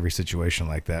deal with every situation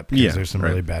like that because there's some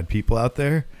really bad people out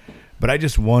there. But I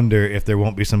just wonder if there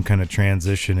won't be some kind of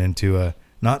transition into a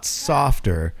not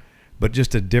softer, but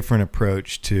just a different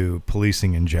approach to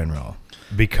policing in general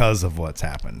because of what's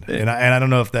happened. And I don't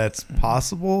know if that's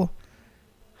possible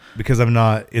because I'm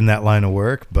not in that line of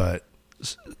work, but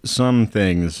some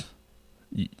things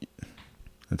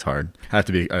it's hard. I have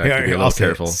to be a little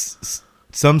careful.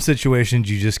 Some situations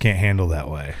you just can't handle that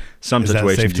way. Some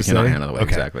situations you cannot handle that way.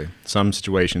 Okay. Exactly. Some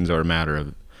situations are a matter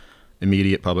of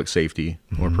immediate public safety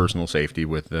or personal safety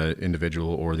with the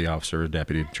individual or the officer or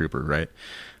deputy trooper, right?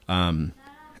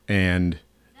 And,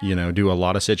 do a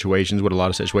lot of situations, would a lot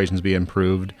of situations be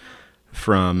improved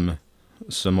from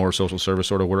some more social service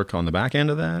sort of work on the back end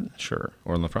of that? Sure.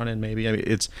 Or on the front end, maybe. I mean,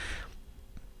 I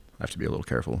have to be a little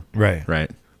careful. Right.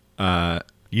 Right.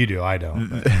 You do. I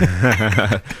don't.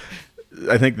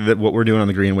 I think that what we're doing on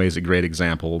the Greenway is a great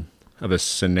example of a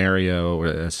scenario or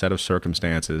a set of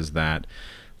circumstances that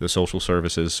the social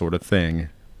services sort of thing,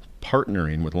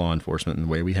 partnering with law enforcement in the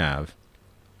way we have,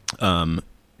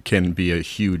 can be a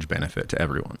huge benefit to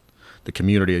everyone. The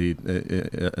community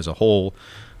as a whole,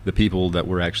 the people that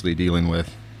we're actually dealing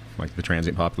with, like the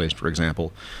transient population, for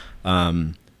example.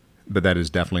 But that is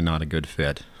definitely not a good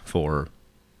fit for,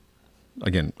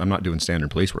 again, I'm not doing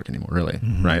standard police work anymore, really,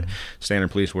 right?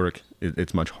 Standard police work,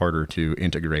 it's much harder to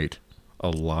integrate a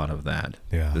lot of that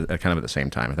kind of at the same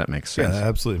time, if that makes sense. Yeah, that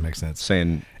absolutely makes sense.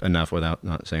 Saying enough without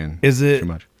not saying Is it, too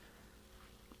much.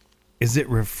 Is it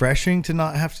refreshing to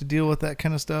not have to deal with that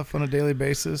kind of stuff on a daily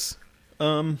basis?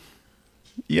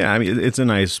 Yeah, I mean, it's a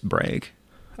nice break.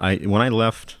 When I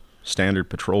left standard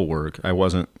patrol work, I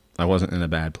wasn't in a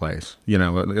bad place. You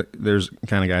know, there's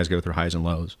kind of guys go through highs and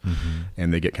lows,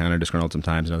 and they get kind of disgruntled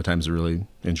sometimes, and other times they're really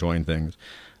enjoying things.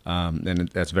 And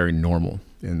that's very normal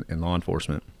in law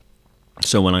enforcement.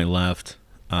 So when I left,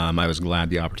 I was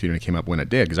glad the opportunity came up when it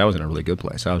did, because I was in a really good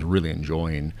place. I was really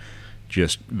enjoying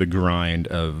just the grind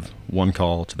of one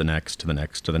call to the next, to the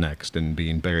next, to the next, and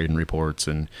being buried in reports.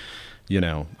 And, you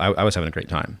know, I was having a great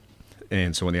time.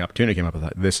 And so when the opportunity came up, I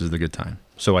thought, this is the good time.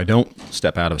 So I don't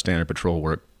step out of standard patrol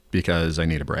work because I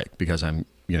need a break, because I'm,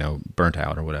 you know, burnt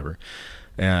out or whatever.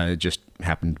 It just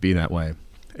happened to be that way.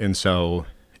 And so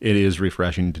it is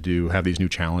refreshing to have these new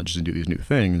challenges and do these new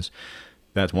things.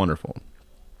 That's wonderful.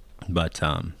 But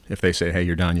if they say, hey,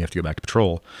 you're done, you have to go back to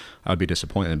patrol, I would be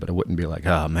disappointed, but I wouldn't be like,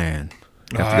 oh, man,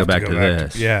 I have to go back to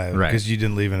this. Yeah, right. Because you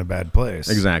didn't leave in a bad place.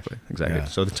 Exactly. Yeah.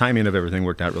 So the timing of everything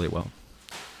worked out really well.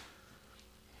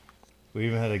 We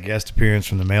even had a guest appearance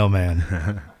from the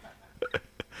mailman.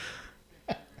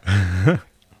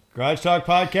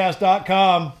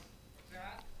 GarageTalkPodcast.com.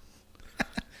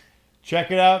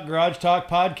 Check it out,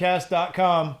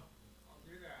 GarageTalkPodcast.com.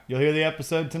 You'll hear the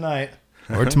episode tonight.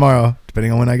 Or tomorrow,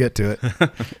 depending on when I get to it.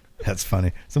 That's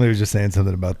funny. Somebody was just saying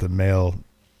something about the mail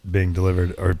being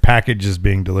delivered, or packages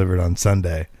being delivered on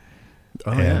Sunday.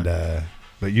 Oh, and yeah.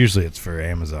 But usually it's for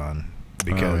Amazon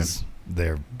because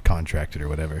they're contracted or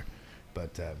whatever.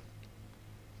 But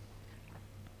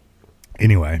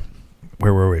anyway,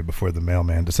 where were we before the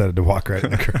mailman decided to walk right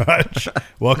in the garage?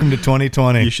 Welcome to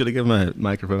 2020. You should have given him a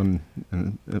microphone.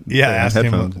 Asked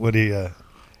headphones. him would he.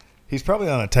 He's probably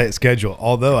on a tight schedule.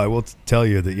 Although I will tell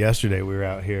you that yesterday we were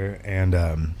out here and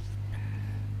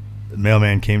the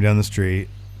mailman came down the street,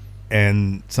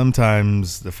 and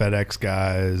sometimes the FedEx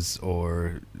guys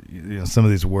or some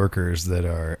of these workers that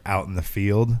are out in the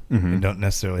field and don't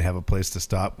necessarily have a place to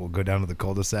stop will go down to the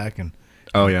cul-de-sac and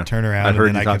turn around. I've heard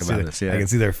and you then talk about this. Yeah. I can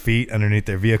see their feet underneath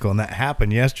their vehicle, and that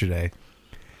happened yesterday.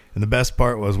 And the best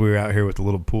part was we were out here with the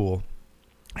little pool,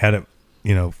 had it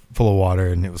full of water,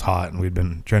 and it was hot, and we'd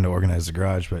been trying to organize the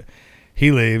garage, but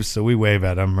he leaves, so we wave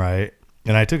at him, right?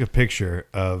 And I took a picture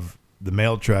of the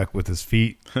mail truck with his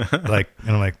feet, and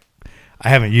I'm like, I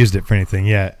haven't used it for anything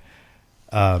yet.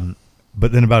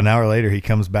 But then about an hour later, he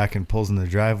comes back and pulls in the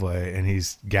driveway, and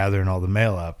he's gathering all the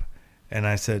mail up. And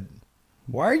I said,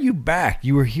 why are you back?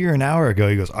 You were here an hour ago.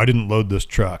 He goes, I didn't load this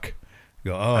truck. I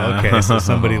go, oh, okay. So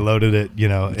somebody loaded it,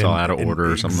 It's all out of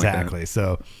order or something like that. Exactly.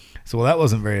 So well, that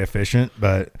wasn't very efficient,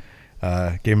 but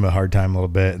gave him a hard time a little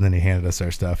bit, and then he handed us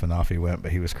our stuff, and off he went.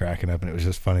 But he was cracking up, and it was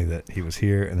just funny that he was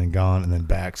here and then gone and then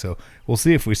back. So we'll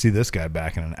see if we see this guy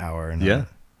back in an hour. And Yeah.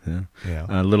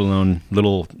 Little known,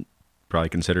 probably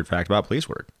considered fact about police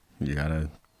work. You got to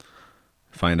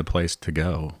find a place to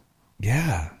go.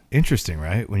 Yeah. Interesting,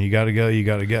 right? When you got to go, you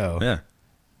got to go. Yeah.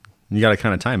 You got to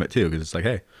kind of time it too, because it's like,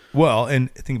 hey. Well, and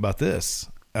think about this.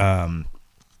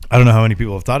 I don't know how many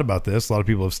people have thought about this. A lot of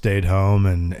people have stayed home,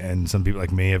 and some people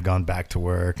like me have gone back to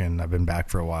work, and I've been back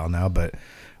for a while now. But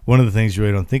one of the things you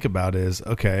really don't think about is,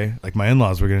 okay, like my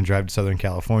in-laws were going to drive to Southern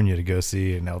California to go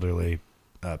see an elderly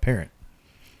parent.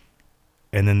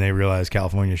 And then they realized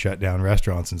California shut down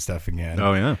restaurants and stuff again.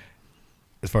 Oh, yeah.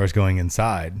 As far as going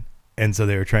inside. And so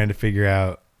they were trying to figure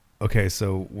out, okay,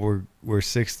 so we're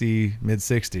 60,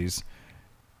 mid-60s.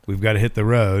 We've got to hit the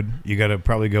road. You got to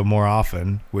probably go more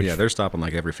often. Which, they're stopping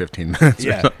like every 15 minutes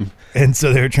or something. And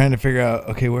so they were trying to figure out,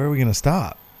 okay, where are we going to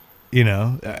stop?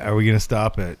 Are we going to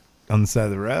stop on the side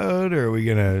of the road, or are we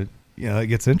going to, it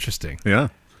gets interesting. Yeah.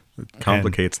 It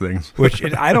complicates things. Which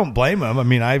I don't blame them. I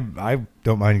mean, I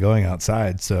don't mind going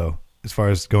outside. So as far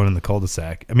as going in the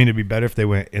cul-de-sac, I mean, it'd be better if they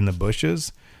went in the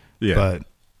bushes. Yeah. But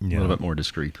a little bit more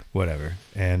discreet. Whatever.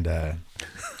 And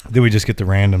then we just get the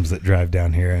randoms that drive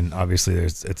down here, and obviously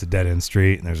it's a dead end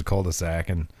street, and there's a cul-de-sac,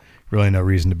 and really no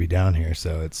reason to be down here.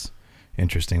 So it's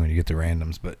interesting when you get the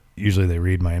randoms, but usually they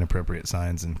read my inappropriate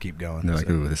signs and keep going. They're like,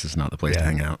 ooh, this is not the place to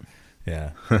hang out.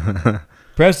 Yeah.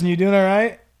 Preston, you doing all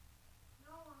right?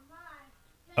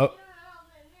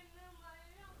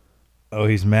 Oh,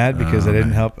 he's mad because I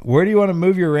didn't help. Where do you want to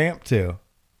move your ramp to?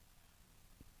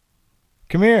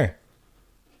 Come here.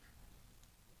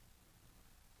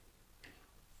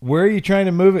 Where are you trying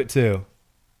to move it to?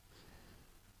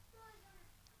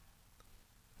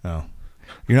 Oh,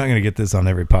 you're not going to get this on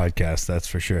every podcast, that's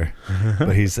for sure.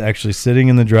 But he's actually sitting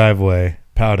in the driveway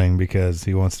pouting because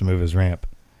he wants to move his ramp,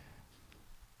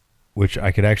 which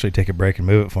I could actually take a break and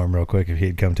move it for him real quick if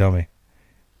he'd come tell me.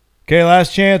 Okay,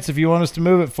 last chance. If you want us to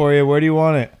move it for you, where do you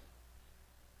want it?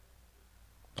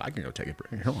 I can go take a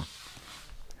break. Hold on.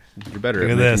 You're better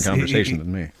Look at at making this. conversation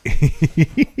than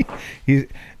me.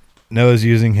 Noah's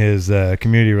using his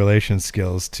community relations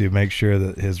skills to make sure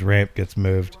that his ramp gets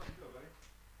moved.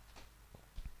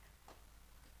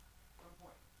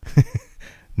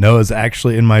 Noah's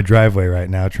actually in my driveway right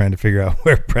now trying to figure out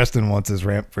where Preston wants his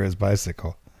ramp for his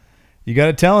bicycle. You got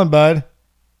to tell him, bud.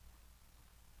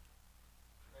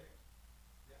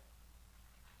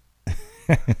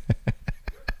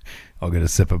 I'll get a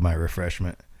sip of my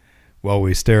refreshment while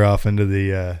we stare off into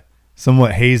the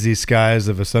somewhat hazy skies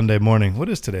of a Sunday morning. What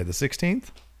is today, the 16th?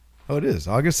 Oh, it is,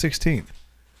 August 16th.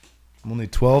 I'm only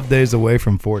 12 days away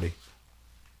from 40.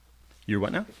 You're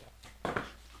what now?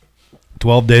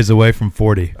 12 days away from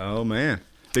 40. Oh, man.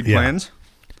 Big Yeah. plans?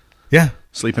 Yeah.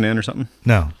 Sleeping in or something?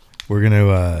 No. We're going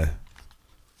to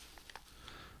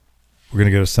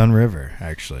go to Sun River,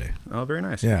 actually. Oh, very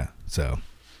nice. Yeah. So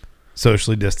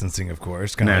socially distancing, of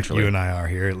course. Kind of like Naturally. you and I are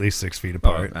here, at least 6 feet Oh,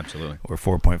 apart. absolutely. Or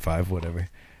 4.5, whatever.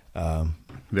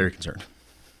 Very concerned.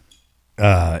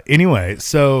 Anyway,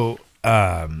 so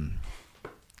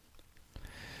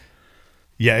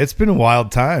yeah, it's been a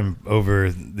wild time over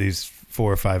these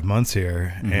 4 or 5 months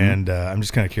here, and I'm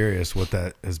just kind of curious what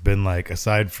that has been like,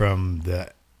 aside from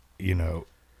the,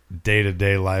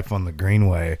 day-to-day life on the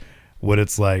Greenway, what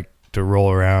it's like to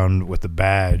roll around with a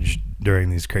badge during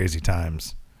these crazy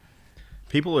times.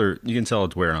 You can tell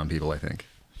it's wearing on people, I think.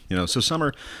 So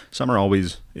summer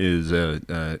always is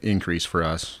a increase for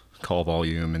us, call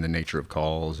volume and the nature of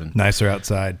calls. And Nicer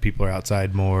outside, people are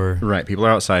outside more. right, people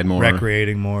are outside more.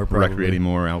 Recreating more, probably. Recreating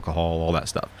more, alcohol, all that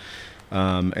stuff.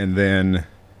 And then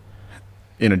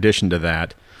in addition to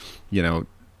that,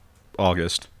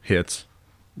 August hits,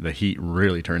 the heat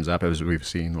really turns up, as we've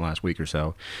seen the last week or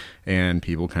so, and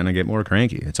people kind of get more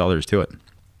cranky. It's all there is to it.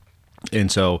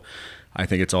 And so I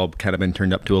think it's all kind of been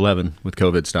turned up to 11 with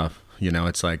COVID stuff.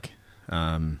 It's like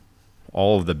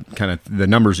all of the kind of the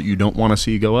numbers that you don't want to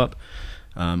see go up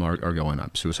are going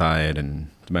up. Suicide and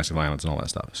domestic violence and all that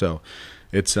stuff. So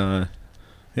it's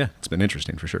it's been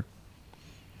interesting for sure.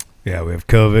 Yeah, we have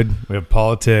COVID, we have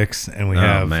politics, and we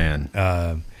have... Oh,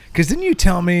 man. Because didn't you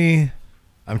tell me...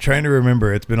 I'm trying to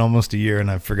remember. It's been almost a year,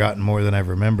 and I've forgotten more than I've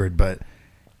remembered. But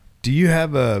do you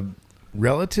have a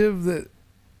relative that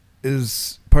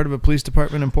is part of a police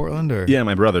department in Portland? Or Yeah,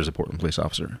 my brother's a Portland police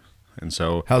officer. And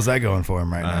so... how's that going for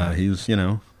him right now? He's,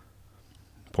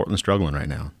 Portland's struggling right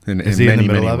now. Is he in the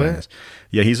middle of it?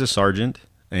 Yeah, he's a sergeant,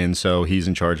 and so he's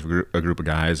in charge of a group of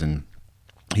guys, and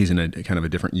he's in a kind of a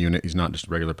different unit. He's not just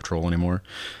regular patrol anymore.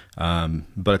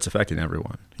 But it's affecting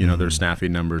everyone. Their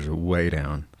staffing numbers are way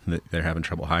down. They're having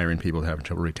trouble hiring people. They're having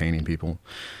trouble retaining people.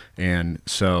 And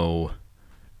so,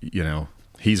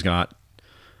 he's got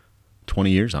 20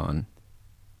 years on.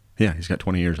 Yeah, he's got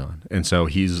 20 years on. And so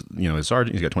he's, as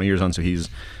sergeant, he's got 20 years on. So he's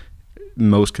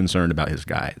most concerned about his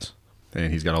guys.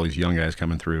 And he's got all these young guys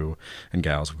coming through, and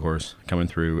gals, of course, coming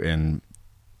through. And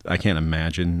I can't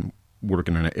imagine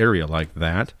working in an area like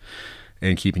that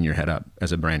and keeping your head up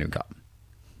as a brand new cop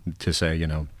to say,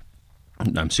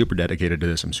 I'm super dedicated to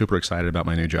this. I'm super excited about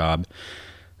my new job.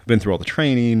 I've been through all the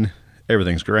training.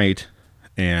 Everything's great.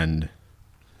 And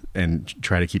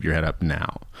try to keep your head up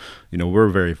now. We're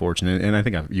very fortunate, and I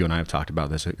think you and I have talked about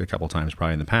this a couple of times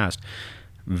probably in the past,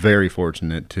 very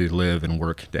fortunate to live and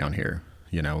work down here.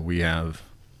 We have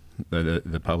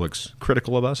the public's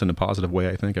critical of us in a positive way,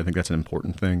 I think. I think that's an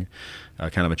important thing,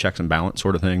 kind of a checks and balance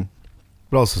sort of thing.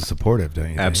 But also supportive, don't you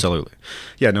think? Absolutely.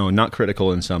 Yeah, no, not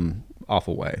critical in some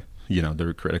awful way.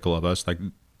 They're critical of us, like,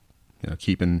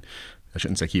 keeping, I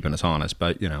shouldn't say keeping us honest,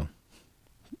 but,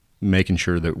 making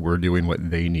sure that we're doing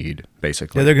what they need,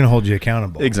 basically. Yeah, they're going to hold you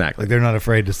accountable. Exactly. Like, they're not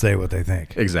afraid to say what they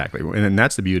think. Exactly. And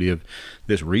that's the beauty of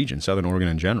this region, Southern Oregon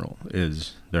in general,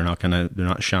 is they're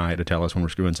not shy to tell us when we're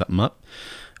screwing something up,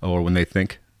 or when they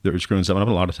think they're screwing something up.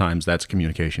 A lot of times that's a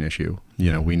communication issue.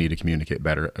 We need to communicate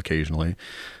better occasionally.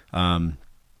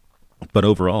 But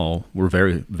overall, we're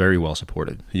very, very well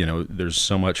supported. There's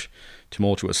so much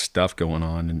tumultuous stuff going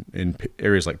on in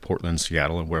areas like Portland,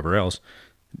 Seattle, and wherever else.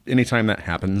 Anytime that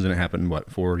happens, and it happened,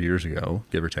 4 years ago,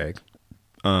 give or take,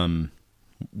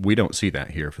 we don't see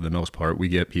that here for the most part. We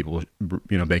get people,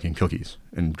 baking cookies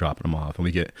and dropping them off, and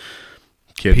we get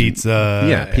kids,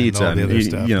 pizza, pizza, and all the other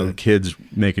stuff kids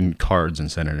making cards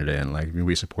and sending it in. Like,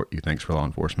 we support you. Thanks for law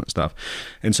enforcement stuff.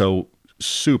 And so,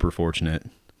 super fortunate,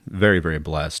 very, very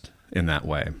blessed in that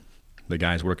way. The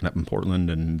guys working up in Portland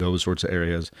and those sorts of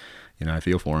areas, I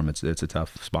feel for them. It's a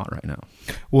tough spot right now.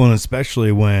 Well, and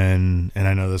especially when, and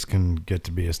I know this can get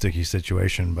to be a sticky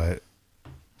situation,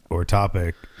 or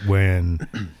topic, when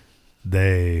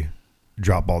they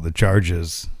drop all the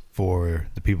charges for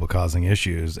the people causing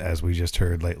issues, as we just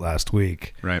heard late last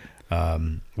week. Right.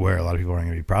 where a lot of people aren't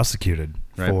going to be prosecuted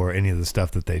Right. for any of the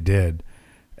stuff that they did.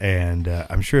 And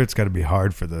I'm sure it's got to be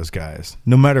hard for those guys,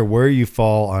 no matter where you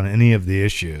fall on any of the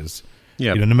issues.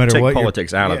 Yeah, No matter take what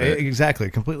politics out of it. Exactly,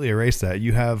 completely erase that.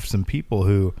 You have some people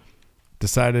who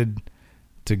decided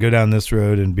to go down this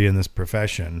road and be in this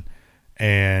profession,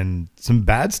 and some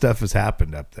bad stuff has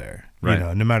happened up there.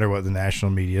 Right. No matter what the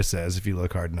national media says, if you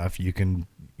look hard enough, you can.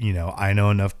 I know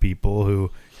enough people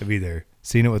who have either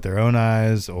seen it with their own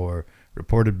eyes or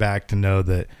reported back to know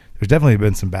that there's definitely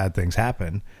been some bad things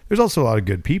happen. There's also a lot of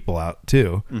good people out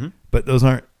too, but those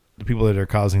aren't the people that are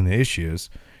causing the issues.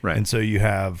 Right. And so you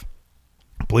have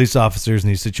police officers in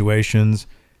these situations.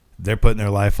 They're putting their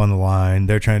life on the line.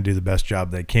 They're trying to do the best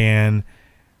job they can.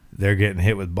 They're getting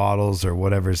hit with bottles or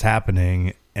whatever's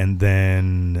happening, and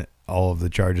then all of the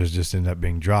charges just end up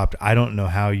being dropped. I don't know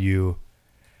how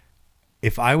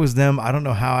if I was them, I don't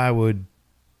know how I would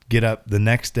get up the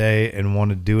next day and want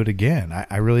to do it again.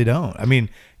 I really don't. I mean,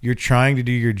 you're trying to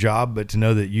do your job, but to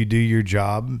know that you do your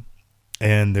job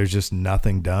and there's just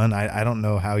nothing done, I don't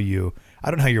know how your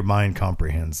mind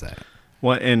comprehends that.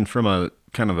 Well, and from a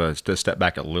kind of to step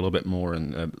back a little bit more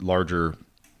and a larger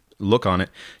look on it,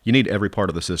 you need every part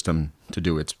of the system to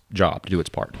do its job, to do its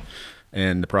part.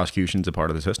 And the prosecution's a part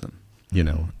of the system,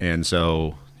 And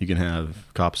so you can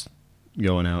have cops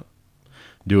going out,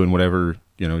 doing whatever,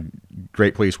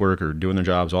 great police work or doing their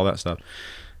jobs, all that stuff.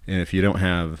 And if you don't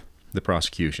have the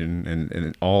prosecution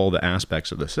and all the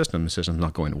aspects of the system's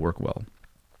not going to work well.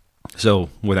 So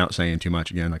without saying too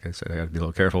much, again, like I said, I got to be a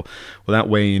little careful. Without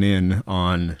weighing in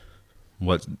on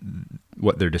what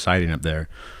they're deciding up there,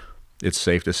 it's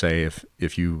safe to say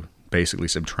if you basically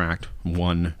subtract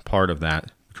one part of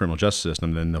that criminal justice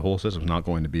system, then the whole system's not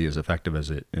going to be as effective as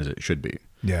it should be.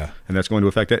 Yeah. And that's going to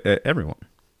affect everyone.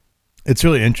 It's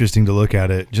really interesting to look at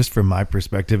it just from my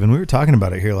perspective. And we were talking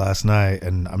about it here last night,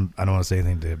 and I don't want to say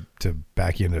anything to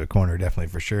back you into a corner, definitely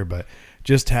for sure, but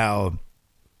just how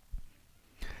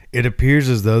it appears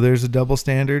as though there's a double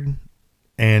standard,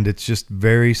 and it's just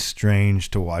very strange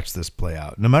to watch this play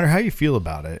out. No matter how you feel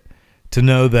about it, to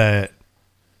know that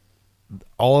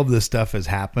all of this stuff has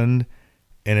happened,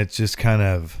 and it's just kind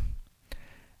of,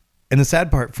 and the sad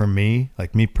part for me,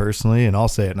 like me personally, and I'll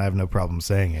say it and I have no problem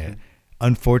saying it,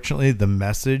 unfortunately, the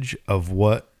message of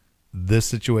what this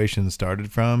situation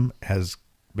started from has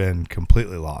been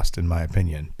completely lost, in my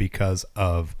opinion, because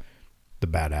of the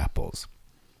bad apples.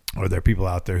 Or there are people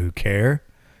out there who care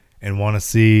and want to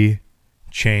see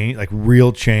change, like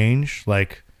real change,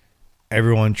 like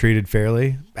everyone treated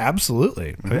fairly.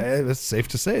 Absolutely. Mm-hmm. It's safe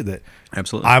to say that.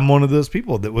 Absolutely. I'm one of those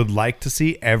people that would like to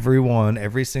see everyone,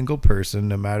 every single person,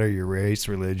 no matter your race,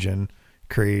 religion,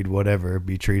 creed, whatever,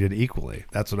 be treated equally.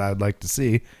 That's what I would like to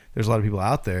see. There's a lot of people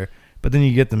out there, but then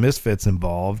you get the misfits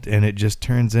involved and it just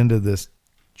turns into this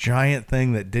giant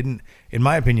thing that didn't, in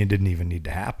my opinion, didn't even need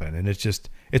to happen. And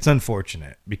it's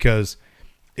unfortunate, because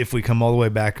if we come all the way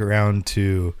back around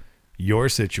to your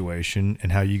situation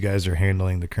and how you guys are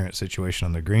handling the current situation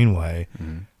on the Greenway,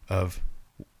 of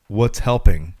what's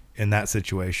helping in that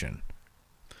situation,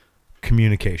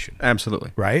 communication.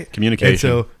 Absolutely. Right? Communication. And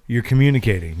so you're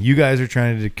communicating. You guys are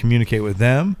trying to communicate with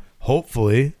them.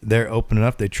 Hopefully they're open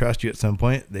enough. They trust you at some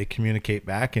point. They communicate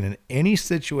back. And in any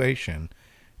situation,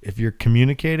 if you're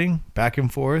communicating back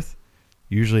and forth,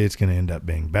 usually it's going to end up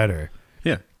being better.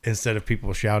 Yeah. Instead of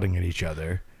people shouting at each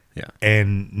other. Yeah.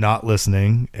 And not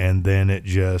listening. And then it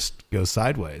just goes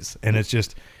sideways. And it's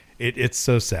just, it's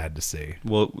so sad to see.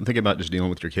 Well, think about just dealing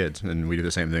with your kids. And we do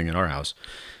the same thing in our house.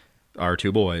 Our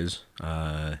two boys,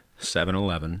 7 and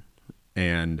 11,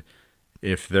 and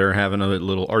if they're having a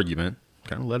little argument,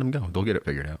 kind of let them go. They'll get it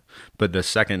figured out. But the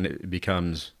second it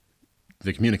becomes,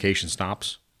 the communication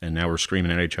stops, and now we're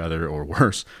screaming at each other, or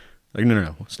worse, like,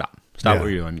 no, stop what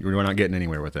you're doing. We're not getting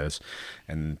anywhere with this.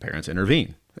 And parents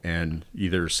intervene and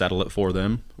either settle it for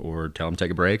them or tell them to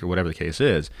take a break or whatever the case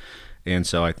is. And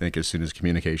so I think as soon as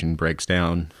communication breaks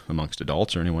down amongst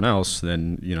adults or anyone else,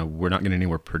 then, we're not getting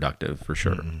anywhere productive for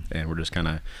sure. Mm-hmm. And we're just kind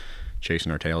of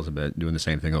chasing our tails a bit, doing the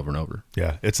same thing over and over.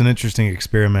 Yeah, it's an interesting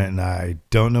experiment, and I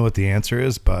don't know what the answer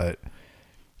is, but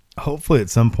hopefully at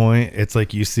some point it's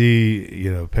like you see,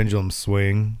 pendulum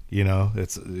swing,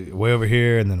 it's way over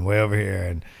here and then way over here,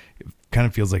 and it kind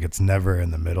of feels like it's never in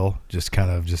the middle, just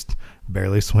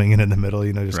barely swinging in the middle,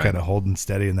 just right. kind of holding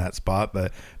steady in that spot.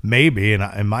 But maybe,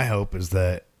 and my hope is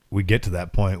that we get to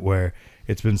that point where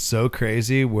it's been so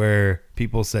crazy where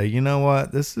people say, you know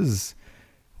what,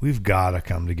 we've got to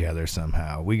come together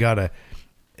somehow. We got to,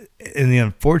 and the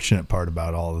unfortunate part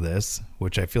about all of this,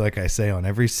 which I feel like I say on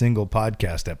every single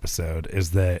podcast episode,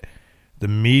 is that the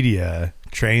media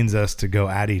trains us to go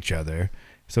at each other.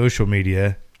 Social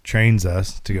media trains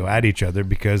us to go at each other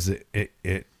because it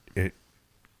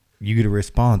you get a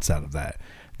response out of that.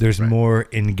 There's more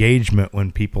engagement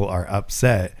when people are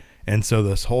upset. And so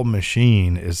this whole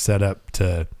machine is set up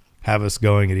to have us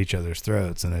going at each other's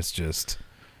throats. And it's just,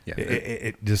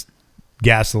 it just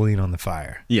gasoline on the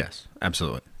fire. Yes,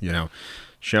 absolutely. You know,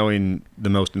 showing the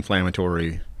most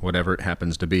inflammatory, whatever it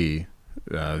happens to be,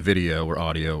 video or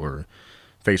audio or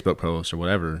Facebook posts or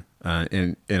whatever.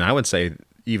 And I would say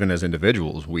even as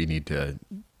individuals, we need to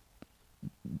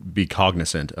be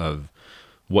cognizant of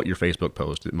what your Facebook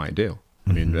post might do.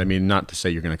 I mean, not to say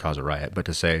you're going to cause a riot, but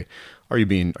to say, are you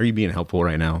being helpful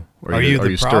right now? Or are you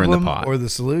the stirring problem the pot? Or the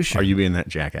solution? Are you being that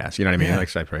jackass? You know what I mean? Like,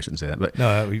 I probably shouldn't say that, but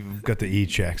no, we've got the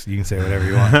e-checks. You can say whatever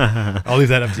you want. I'll leave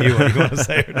that up to you what you want to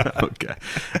say or not. Okay.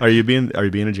 Are you being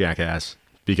a jackass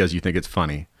because you think it's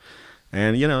funny?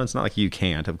 And you know, it's not like you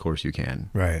can't. Of course you can.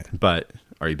 Right. But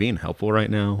are you being helpful right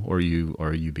now, or are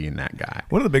you being that guy?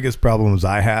 One of the biggest problems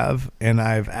I have, and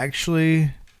I've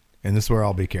actually, and this is where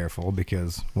I'll be careful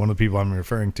because one of the people I'm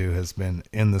referring to has been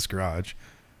in this garage.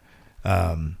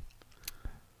 I'm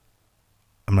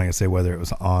not going to say whether it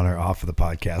was on or off of the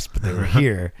podcast, but they were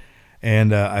here.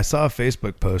 And I saw a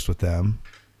Facebook post with them.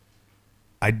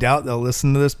 I doubt they'll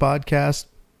listen to this podcast,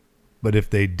 but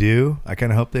if they do, I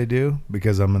kind of hope they do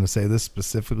because I'm going to say this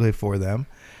specifically for them.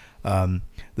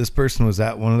 This person was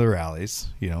at one of the rallies,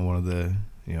 one of the,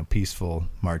 peaceful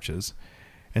marches.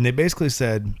 And they basically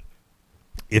said,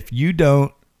 if you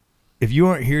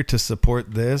aren't here to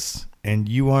support this and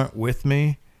you aren't with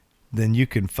me, then you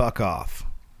can fuck off.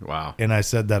 Wow. And I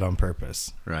said that on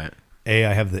purpose. Right. I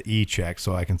have the e-check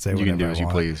so I can say whatever I want. You can do as you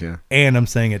please, yeah. And I'm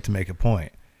saying it to make a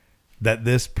point that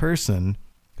this person,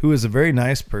 who is a very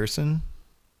nice person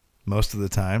most of the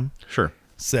time, sure,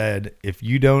 said, if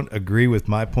you don't agree with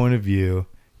my point of view,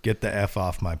 get the F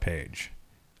off my page.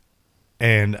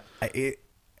 And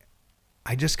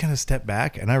I just kind of stepped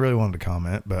back, and I really wanted to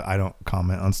comment, but I don't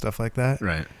comment on stuff like that.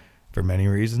 Right. For many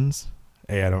reasons.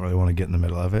 I don't really want to get in the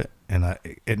middle of it, and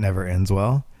it never ends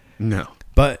well. No.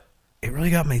 But it really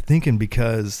got me thinking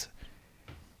because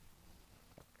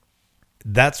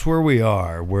that's where we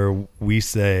are, where we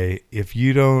say, if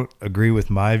you don't agree with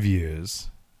my views,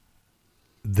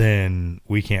 then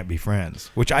we can't be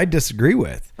friends, which I disagree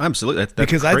with. Absolutely. That's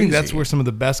because crazy. I think that's where some of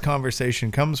the best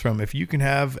conversation comes from. If you can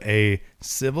have a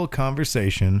civil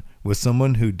conversation with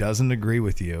someone who doesn't agree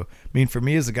with you. I mean, for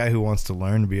me as a guy who wants to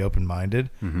learn and be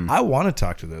open-minded, I want to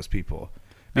talk to those people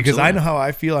because I know how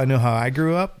I feel. I know how I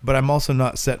grew up, but I'm also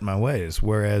not set in my ways.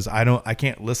 Whereas I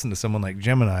can't listen to someone like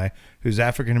Gemini, who's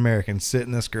African-American, sit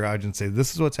in this garage and say,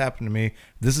 this is what's happened to me.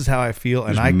 This is how I feel.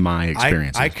 And my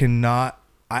experience.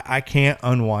 I can't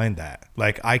unwind that.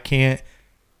 Like I can't,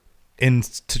 and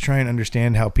to try and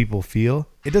understand how people feel,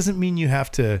 it doesn't mean you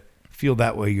have to feel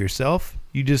that way yourself.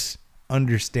 You just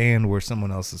understand where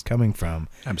someone else is coming from.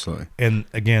 Absolutely. And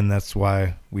again, that's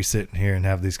why we sit here and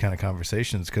have these kind of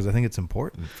conversations, because I think it's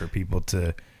important for people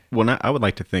to. Well, I would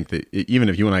like to think that even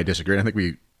if you and I disagree, I think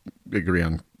we agree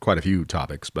on quite a few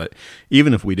topics, but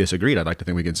even if we disagreed, I'd like to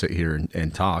think we can sit here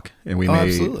and talk, and we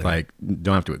may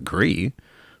don't have to agree,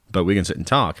 but we can sit and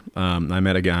talk. I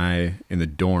met a guy in the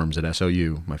dorms at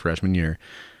SOU my freshman year.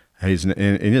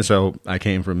 So I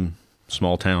came from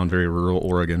small town, very rural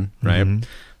Oregon, right?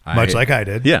 Much like I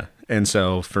did. Yeah. And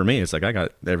so for me, it's like I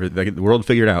got the world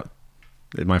figured out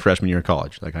in my freshman year of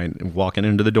college. Like I'm walking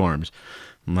into the dorms,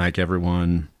 I'm like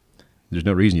everyone, there's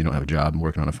no reason you don't have a job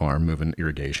working on a farm, moving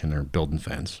irrigation or building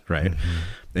fence, right?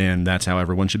 And that's how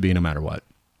everyone should be no matter what.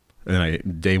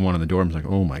 And day one in the dorm, I was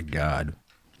like, oh my God,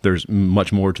 there's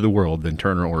much more to the world than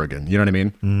Turner, Oregon. You know what I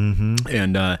mean?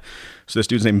 And so this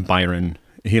dude's named Byron.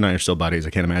 He and I are still buddies. I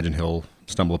can't imagine he'll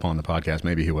stumble upon the podcast.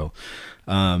 Maybe he will.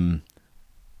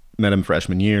 Met him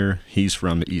freshman year. He's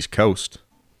from the East Coast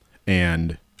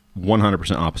and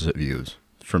 100% opposite views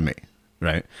from me,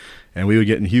 right? And we would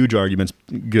get in huge arguments,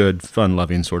 good,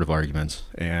 fun-loving sort of arguments.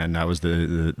 And I was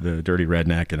the dirty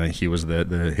redneck, and he was the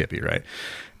hippie,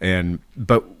 right?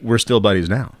 But we're still buddies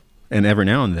now. And every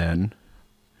now and then,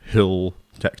 he'll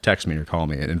text me or call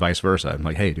me, and vice versa. I'm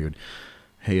like, hey, dude,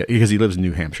 because he lives in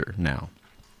New Hampshire now.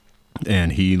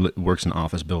 And he works in an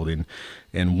office building,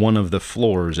 and one of the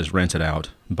floors is rented out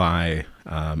by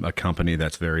a company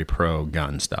that's very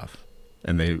pro-gun stuff.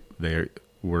 And they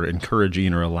were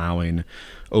encouraging or allowing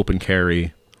open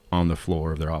carry on the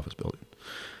floor of their office building.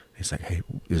 He's like, hey,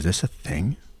 is this a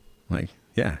thing? I'm like,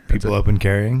 yeah. People open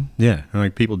carrying? Yeah. I'm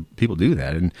like, people do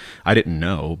that. And I didn't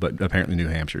know, but apparently New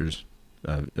Hampshire's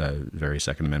a very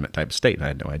Second Amendment type of state, and I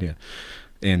had no idea.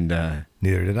 And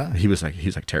neither did I. He's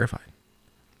like terrified.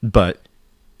 But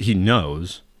he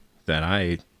knows that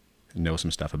I know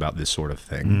some stuff about this sort of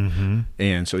thing.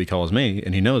 And so he calls me,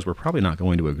 and he knows we're probably not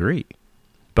going to agree,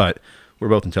 but we're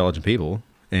both intelligent people,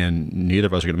 and neither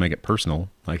of us are going to make it personal.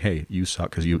 Like, hey, you suck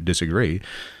because you disagree.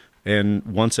 And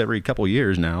once every couple of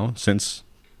years now, since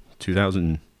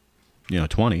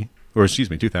 2020, or excuse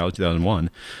me, 2001,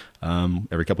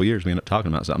 every couple of years we end up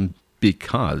talking about something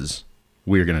because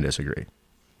we're going to disagree.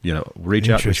 Reach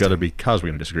out to each other because we're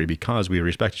going to disagree, because we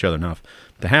respect each other enough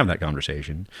to have that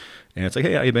conversation. And it's like,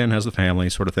 hey, how you been? How's the family?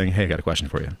 Sort of thing. Hey, I got a question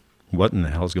for you. What in the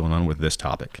hell is going on with this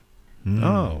topic?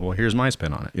 Oh, well, here's my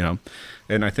spin on it,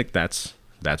 And I think that's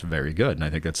very good. And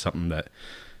I think that's something that,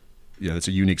 it's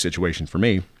a unique situation for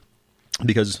me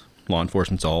because law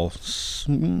enforcement's all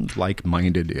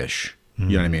like-minded-ish. You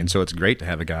know what I mean? So it's great to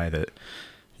have a guy that,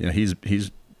 he's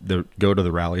the go to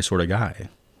the rally sort of guy,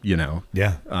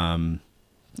 Yeah.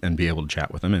 And be able to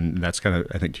chat with them. And that's kind of,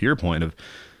 I think, to your point of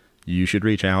you should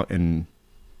reach out and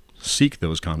seek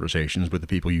those conversations with the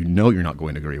people you're not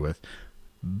going to agree with,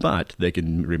 but they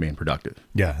can remain productive.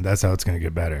 Yeah, that's how it's going to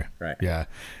get better. Right. Yeah.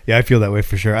 Yeah, I feel that way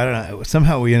for sure. I don't know.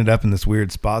 Somehow we ended up in this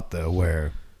weird spot, though,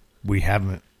 where we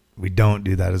don't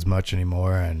do that as much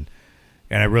anymore. And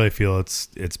I really feel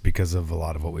it's because of a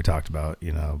lot of what we talked about,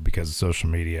 because of social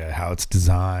media, how it's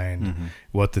designed,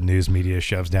 what the news media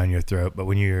shoves down your throat. But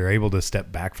when you're able to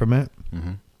step back from it,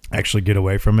 actually get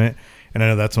away from it. And I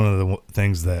know that's one of the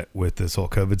things that with this whole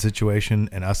COVID situation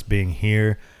and us being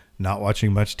here, not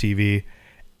watching much TV,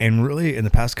 and really in the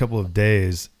past couple of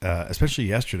days, especially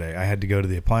yesterday, I had to go to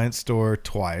the appliance store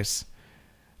twice.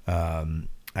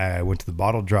 I went to the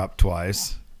bottle drop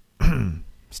twice,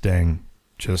 staying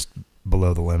just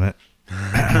below the limit.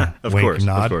 Of Wink, course.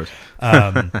 nod.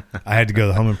 I had to go to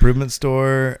the home improvement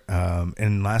store.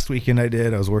 And last weekend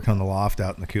I was working on the loft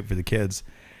out in the coop for the kids.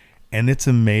 And it's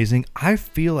amazing. I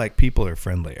feel like people are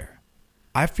friendlier.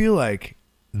 I feel like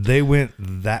they went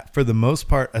that, for the most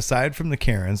part, aside from the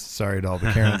Karens, sorry to all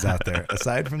the Karens out there,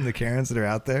 aside from the Karens that are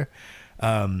out there,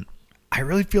 I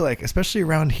really feel like, especially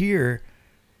around here,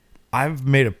 I've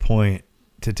made a point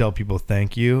to tell people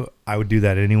thank you. I would do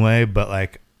that anyway, but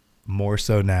like more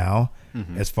so now,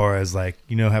 as far as like,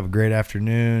 have a great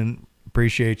afternoon,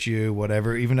 appreciate you,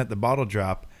 whatever, even at the bottle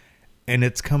drop. And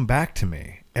it's come back to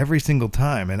me every single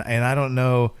time. And I don't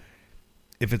know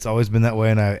if it's always been that way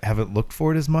and I haven't looked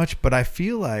for it as much, but I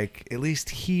feel like at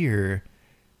least here,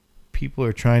 people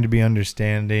are trying to be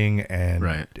understanding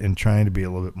and trying to be a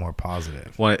little bit more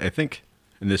positive. Well, I think,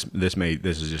 and this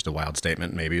is just a wild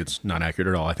statement. Maybe it's not accurate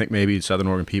at all. I think maybe Southern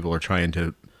Oregon people are trying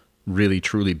to really,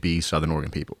 truly be Southern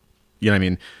Oregon people. You know what I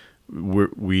mean?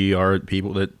 We are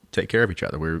people that take care of each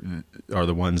other. Are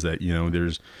the ones that,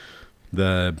 there's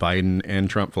the Biden and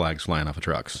Trump flags flying off of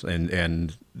trucks,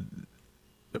 and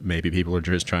maybe people are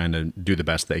just trying to do the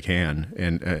best they can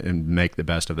and make the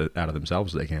best out of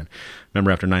themselves as they can.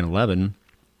 Remember, after 9/11,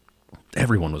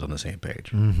 everyone was on the same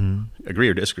page. Agree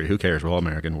or disagree, who cares? We're all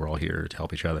American. We're all here to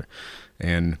help each other.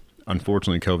 And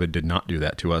unfortunately, COVID did not do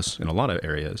that to us in a lot of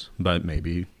areas, but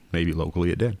maybe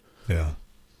locally it did. Yeah.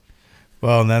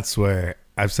 Well, and that's where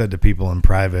I've said to people in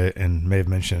private, and may have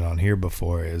mentioned it on here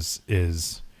before, is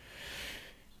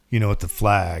with the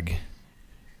flag,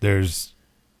 there's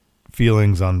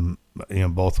feelings on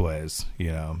both ways.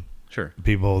 Sure.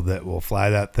 People that will fly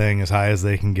that thing as high as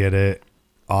they can get it,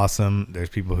 awesome. There's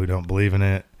people who don't believe in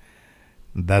it.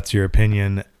 That's your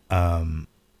opinion.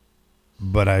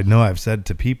 But I know I've said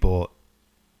to people,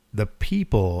 the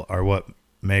people are what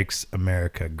makes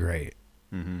America great.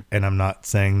 And I'm not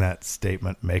saying that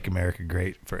statement, make America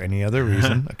great, for any other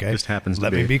reason. Okay. Just happens to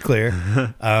Let me be clear.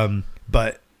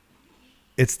 But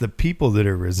it's the people that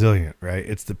are resilient, right?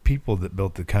 It's the people that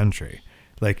built the country.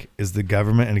 Like, is the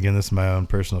government, and again, this is my own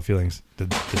personal feelings,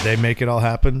 did they make it all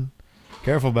happen?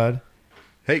 Careful, bud.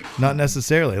 Hey, not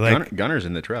necessarily. Like, Gunner's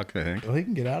in the truck, I think. Well, he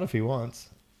can get out if he wants.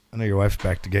 I know your wife's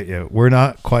back to get you. We're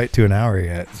not quite to an hour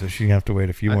yet, so she's going to have to wait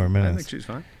a few more minutes. I think she's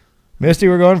fine. Misty,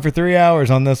 we're going for 3 hours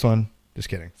on this one. Just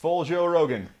kidding. Full Joe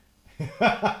Rogan. We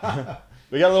got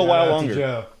a little while longer.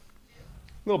 Joe.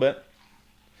 A little bit.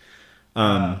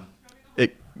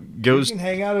 It goes. You can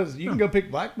hang out. You can go pick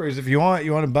blackberries if you want.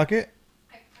 You want a bucket?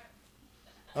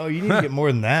 Oh, you need to get more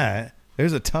than that.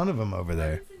 There's a ton of them over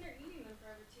there.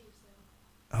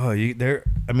 Oh, they're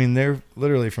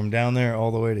literally from down there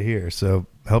all the way to here. So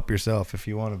help yourself. If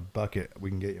you want a bucket, we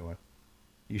can get you one.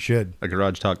 You should. A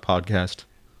Garage Talk podcast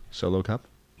solo cup.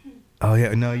 Oh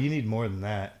yeah, no, you need more than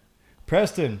that.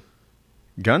 Preston.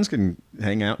 Guns can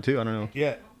hang out too. I don't know.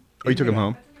 Yeah. Oh, you took him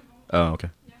home? Oh, okay.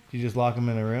 Did you just lock him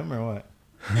in a room or what?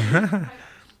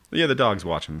 Yeah, the dogs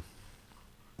watch him.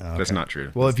 Oh, okay. That's not true.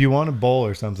 Well, if you want a bowl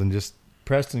or something, just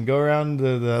Preston, go around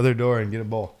the other door and get a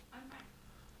bowl.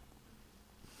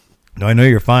 No, I know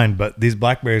you're fine, but these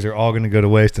blackberries are all going to go to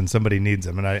waste, and somebody needs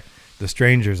them. And the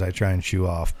strangers, I try and shoo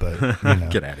off, but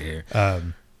Get out of here.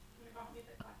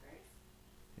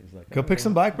 Go pick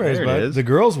some blackberries, There it bud. is. The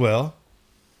girls will.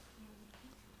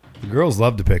 The girls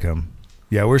love to pick them.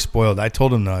 Yeah, we're spoiled. I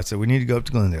told them, though, I said, we need to go up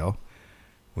to Glendale.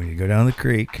 We need to go down the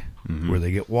creek where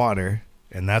they get water,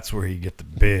 and that's where you get the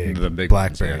big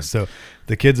blackberries. ones, yeah. So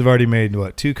the kids have already made,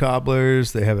 2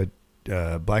 cobblers. They have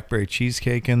a blackberry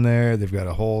cheesecake in there. They've got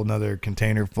a whole another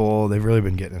container full. They've really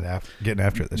been getting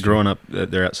after it this Growing up,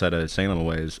 they're outside of St.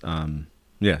 Ways.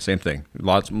 Yeah, same thing.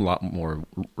 Lot more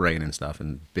rain and stuff,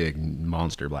 and big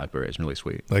monster blackberries, really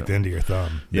sweet. like the end of your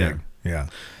thumb. Yeah. Big. Yeah.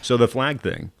 So the flag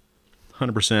thing,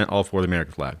 100% all for the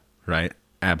American flag, right?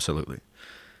 Absolutely.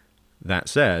 That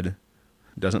said,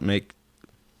 doesn't make.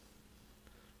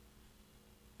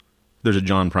 There's a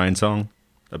John Prine song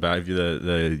about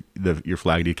if your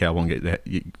flag decal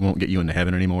won't get you into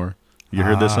heaven anymore. You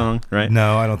heard this song, right?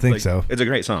 No, I don't think so. It's a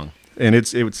great song, and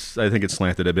it's I think it's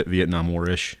slanted a bit Vietnam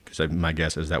War-ish because my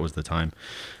guess is that was the time.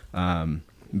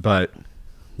 But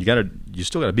you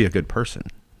still gotta be a good person.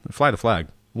 Fly the flag,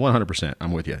 100%.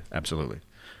 I'm with you, absolutely.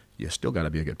 You still gotta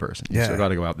be a good person. You still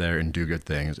gotta go out there and do good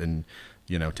things and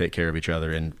take care of each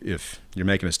other. And if you're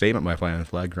making a statement by flying the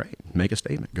flag, great, make a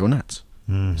statement, go nuts.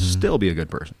 Mm-hmm. Still be a good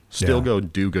person. Still go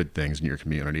do good things in your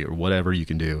community or whatever you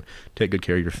can do. Take good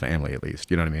care of your family at least.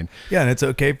 You know what I mean? Yeah, and it's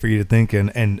okay for you to think,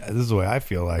 and this is the way I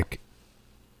feel like.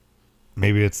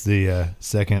 Maybe it's the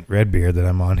second red beer that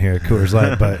I'm on here, Coors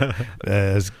Light, but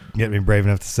it's getting me brave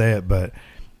enough to say it. But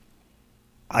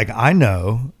I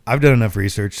know I've done enough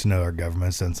research to know our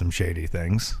government's done some shady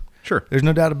things. Sure, there's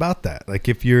no doubt about that. Like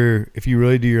if you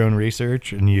really do your own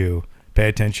research and you pay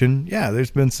attention, yeah,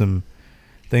 there's been some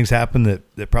things happen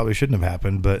that probably shouldn't have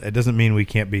happened, but it doesn't mean we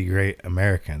can't be great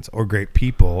Americans or great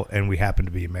people, and we happen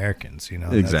to be Americans.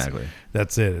 Exactly.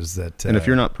 That's it. Is that? And if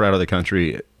you're not proud of the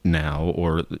country now,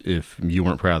 or if you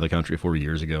weren't proud of the country 4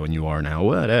 years ago and you are now,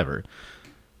 whatever,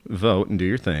 vote and do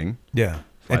your thing. Yeah.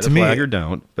 Fly the flag or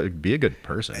don't, but be a good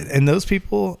person. And those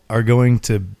people are going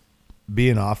to be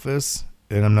in office,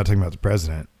 and I'm not talking about the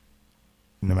president,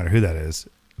 no matter who that is,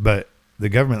 but the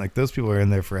government. Like those people are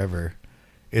in there forever.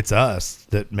 It's us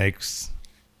that makes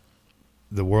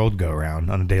the world go around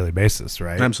on a daily basis,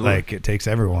 right? Absolutely. Like it takes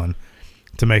everyone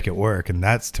to make it work. And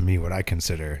that's to me what I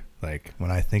consider, like when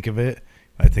I think of it,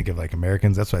 I think of like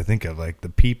Americans. That's what I think of, like the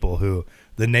people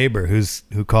the neighbor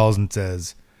who calls and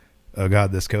says, oh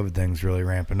God, this COVID thing's really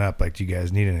ramping up. Like, do you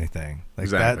guys need anything? Like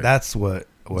exactly. That's what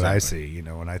I see,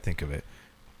 when I think of it.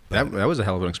 But that was a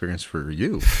hell of an experience for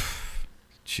you.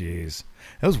 Jeez.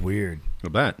 That was weird. I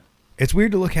bet. It's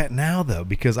weird to look at now, though,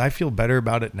 because I feel better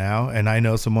about it now, and I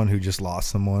know someone who just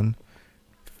lost someone.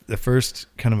 The first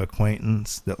kind of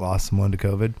acquaintance that lost someone to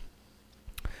COVID.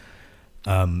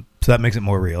 So that makes it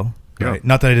more real. Right? Yeah.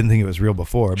 Not that I didn't think it was real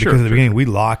before, because at the beginning we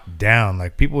locked down.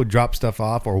 Like people would drop stuff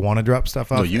off or want to drop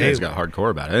stuff off. No, you guys got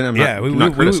hardcore about it. And we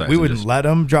wouldn't let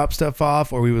them drop stuff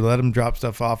off, or we would let them drop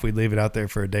stuff off. We'd leave it out there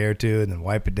for a day or two and then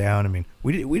wipe it down. I mean,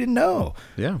 we didn't know.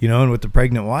 Yeah. And with the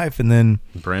pregnant wife, and then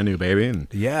brand new baby, and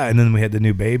then we had the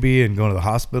new baby and going to the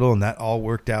hospital, and that all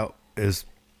worked out as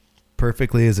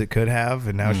perfectly as it could have.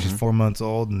 And now she's 4 months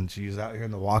old, and she was out here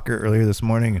in the walker earlier this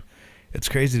morning. It's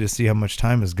crazy to see how much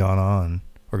time has gone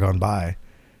by,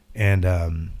 and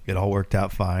it all worked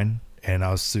out fine, and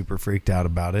I was super freaked out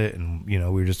about it, and we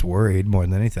were just worried more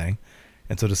than anything.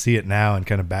 And so to see it now and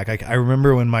kind of back, I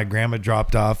remember when my grandma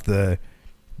dropped off the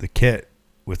kit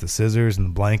with the scissors and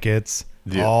the blankets,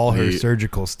 all her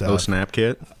surgical stuff. Oh, snap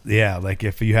kit. Yeah, like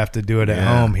if you have to do it at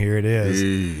home, here it is.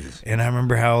 Jeez. And I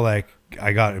remember how like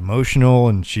I got emotional,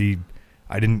 and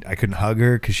I couldn't hug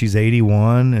her because she's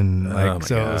 81, and like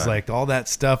so God. It was like all that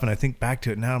stuff. And I think back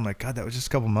to it now, I'm like, God, that was just a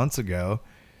couple months ago.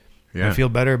 Yeah. I feel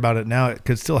better about it now. It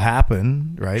could still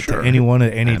happen, right? Sure. To anyone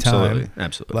at any time.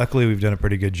 Absolutely. Luckily, we've done a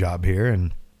pretty good job here,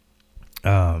 and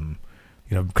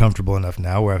comfortable enough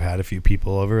now where I've had a few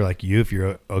people over, like you. If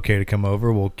you're okay to come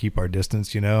over, we'll keep our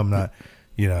distance. I'm not,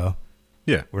 yeah,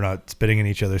 we're not spitting in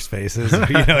each other's faces, or,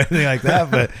 anything like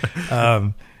that. But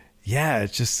yeah,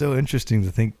 it's just so interesting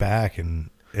to think back and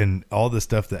all the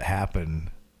stuff that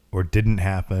happened or didn't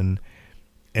happen.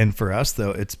 And for us,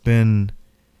 though, I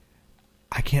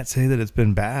can't say that it's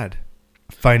been bad.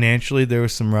 Financially, there were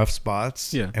some rough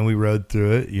spots, and we rode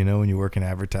through it. When you work in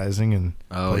advertising and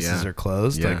places are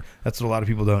closed, like that's what a lot of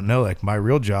people don't know. Like my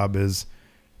real job is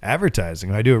advertising.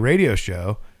 When I do a radio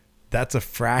show, that's a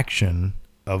fraction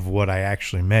of what I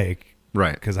actually make,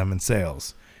 right? Because I'm in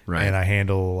sales. Right. And I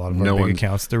handle a lot of our big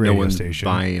accounts at the radio station.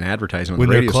 Buying advertising when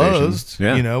the radio they're closed,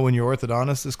 station. when your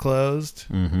orthodontist is closed,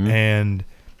 and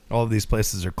all of these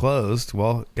places are closed.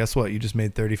 Well, guess what? You just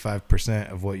made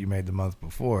 35% of what you made the month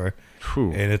before.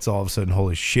 Whew. And it's all of a sudden,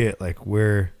 holy shit, like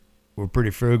we're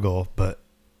pretty frugal, but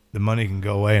the money can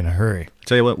go away in a hurry.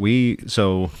 Tell you what,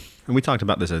 and we talked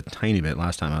about this a tiny bit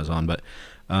last time I was on, but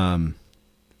in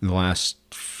the last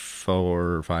 4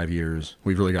 or 5 years,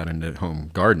 we've really got into home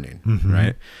gardening,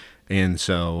 right? And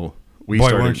so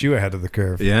weren't you ahead of the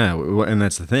curve? Yeah, and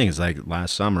that's the thing. Is like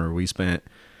last summer we spent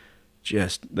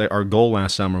our goal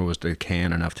last summer was to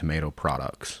can enough tomato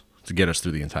products to get us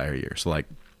through the entire year. So like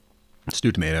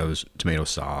stewed tomatoes, tomato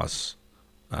sauce,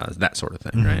 that sort of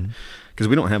thing, right? Because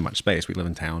we don't have much space. We live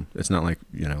in town. It's not like,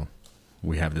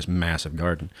 we have this massive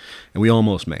garden. And we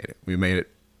almost made it. We made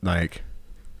it like,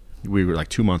 we were like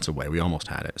 2 months away. We almost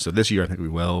had it. So this year I think we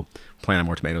will plant on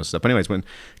more tomatoes and stuff. But anyways, when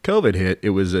COVID hit, it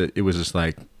was just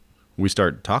like, we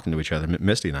started talking to each other.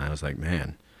 Misty and I was like,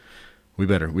 man, we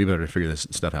better figure this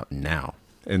stuff out now.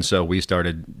 And so we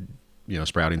started,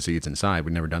 sprouting seeds inside.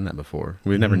 We'd never done that before.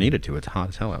 We never needed to. It's hot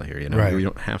as hell out here. Right. We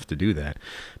don't have to do that.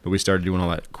 But we started doing all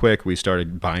that quick. We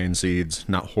started buying seeds,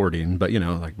 not hoarding, but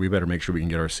like we better make sure we can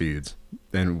get our seeds.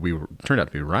 And turned out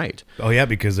to be right. Oh yeah,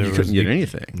 because you couldn't get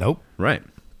anything. Nope. Right.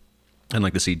 And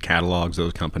like the seed catalogs,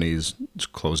 those companies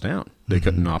just closed down. They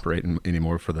couldn't operate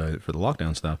anymore for the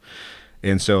lockdown stuff.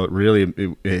 And so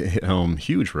it hit home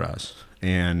huge for us.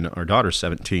 And our daughter's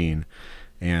 17,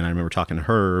 and I remember talking to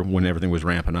her when everything was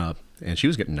ramping up, and she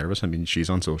was getting nervous. I mean, she's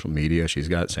on social media. She's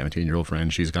got 17-year-old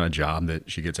friends. She's got a job that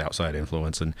she gets outside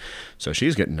influence, and so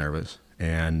she's getting nervous.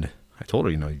 And I told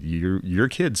her, your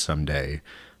kids someday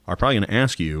are probably going to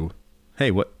ask you,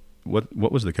 hey, what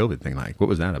was the COVID thing like? What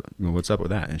was that about? What's up with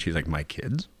that? And she's like, my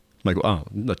kids? I'm like, oh,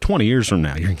 20 years from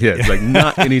now, your kids. Like,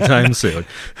 not anytime soon.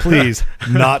 Please,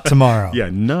 not tomorrow.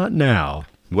 Yeah, not now.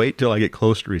 Wait till I get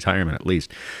close to retirement at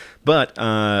least. But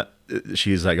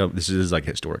she's like, oh, this is like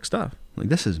historic stuff. Like,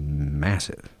 this is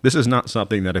massive. This is not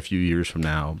something that a few years from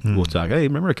now we'll talk, hey,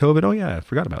 remember COVID? Oh, yeah, I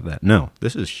forgot about that. No,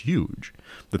 this is huge.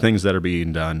 The things that are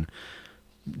being done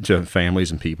to families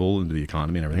and people and the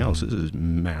economy and everything else, this is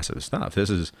massive stuff. This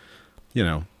is,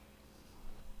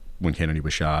 when Kennedy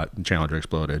was shot, Challenger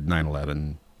exploded,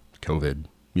 9/11, COVID,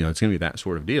 it's going to be that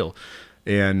sort of deal.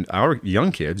 And our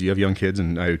young kids, you have young kids,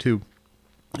 and I do too,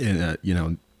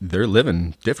 and, they're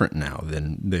living different now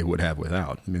than they would have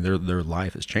without. I mean, their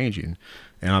life is changing,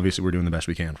 and obviously we're doing the best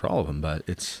we can for all of them, but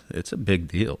it's a big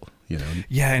deal,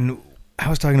 Yeah, and I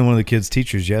was talking to one of the kids'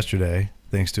 teachers yesterday,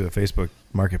 thanks to a Facebook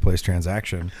Marketplace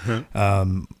transaction,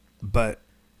 but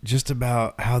just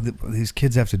about how these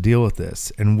kids have to deal with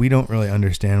this, and we don't really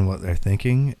understand what they're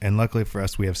thinking, and luckily for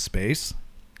us, we have space.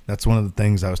 That's one of the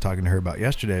things I was talking to her about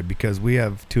yesterday, because we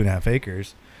have 2.5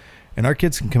 acres, and our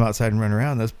kids can come outside and run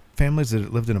around. Those families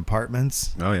that lived in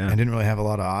apartments and didn't really have a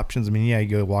lot of options. I mean, yeah, you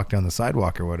go walk down the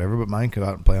sidewalk or whatever, but mine go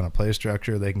out and play on a play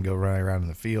structure. They can go run around in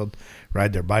the field,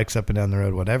 ride their bikes up and down the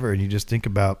road, whatever. And you just think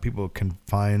about people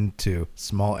confined to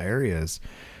small areas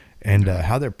and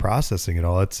how they're processing it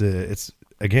all. It's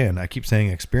again, I keep saying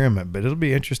experiment, but it'll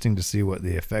be interesting to see what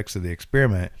the effects of the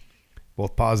experiment,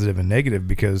 both positive and negative,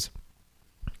 because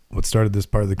what started this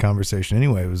part of the conversation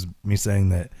anyway was me saying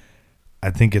that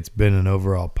I think it's been an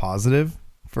overall positive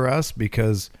for us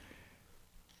because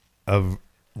of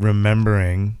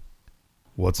remembering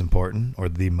what's important or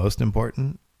the most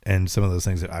important, and some of those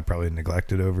things that I probably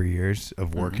neglected over years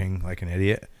of working like an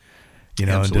idiot,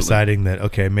 Absolutely. And deciding that,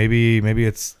 okay, maybe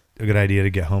it's a good idea to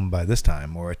get home by this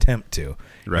time or attempt to,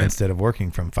 right, instead of working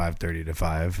from 5:30 to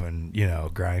 5 and,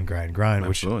 grind, Absolutely.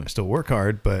 which I still work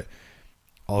hard, but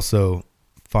also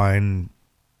find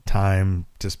time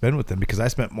to spend with them, because I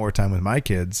spent more time with my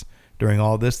kids during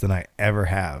all this than I ever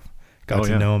have. Got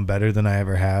to know them better than I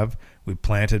ever have. We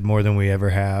planted more than we ever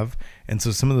have. And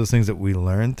so some of those things that we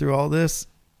learned through all this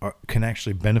can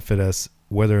actually benefit us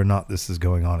whether or not this is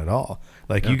going on at all.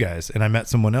 Like you guys. And I met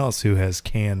someone else who has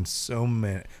canned so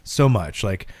much.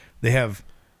 Like they have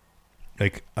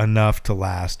like enough to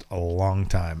last a long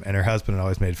time. And her husband had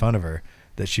always made fun of her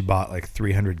that she bought like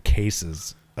 300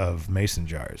 cases of mason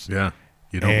jars. Yeah.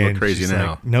 You don't look crazy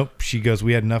now. Like, nope. She goes,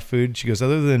 we had enough food. She goes,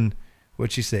 other than,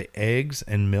 what'd she say, eggs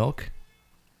and milk,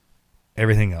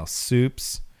 everything else,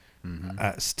 soups,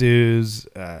 stews,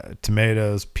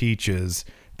 tomatoes, peaches,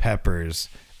 peppers,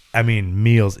 I mean,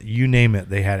 meals, you name it,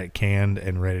 they had it canned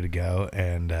and ready to go.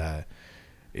 And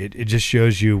it just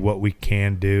shows you what we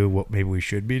can do, what maybe we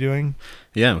should be doing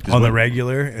on the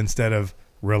regular instead of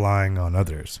relying on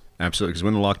others. Absolutely. Because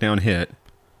when the lockdown hit,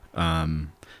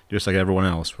 just like everyone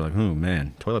else, we're like, oh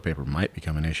man, toilet paper might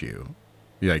become an issue.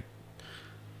 You're like,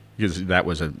 because that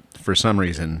was for some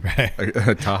reason Right.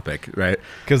 a topic, right?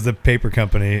 Because the paper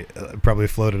company probably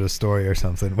floated a story or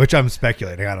something, which I'm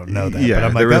speculating. I don't know that, Yeah, but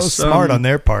I'm like, there that was was smart some- on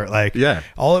their part. Like, Yeah.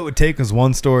 all it would take was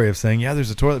one story of saying, yeah,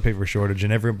 there's a toilet paper shortage,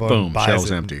 and everyone Boom, buys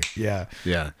shelves it. empty. Yeah,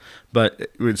 Yeah, but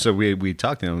so we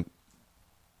talked to them.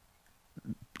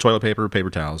 Toilet paper,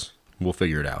 paper towels. We'll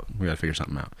figure it out. We got to figure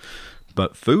something out.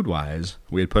 But food wise,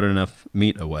 we had put enough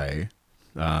meat away,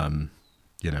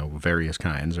 various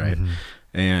kinds, right? Mm-hmm.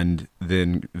 And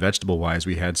then vegetable wise,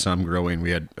 we had some growing.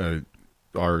 We had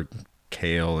our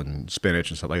kale and spinach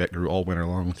and stuff like that grew all winter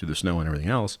long through the snow and everything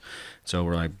else. So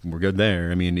we're like, we're good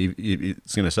there. I mean,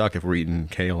 it's going to suck if we're eating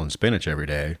kale and spinach every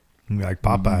day. like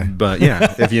Popeye. But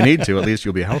yeah, if you need to, at least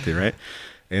you'll be healthy, right?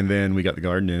 And then we got the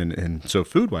garden in, and so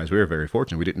food-wise, we were very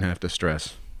fortunate. We didn't have to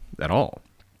stress at all.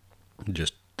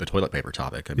 Just the toilet paper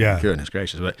topic. I mean, Yeah. goodness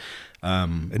gracious. But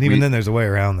And even then, there's a way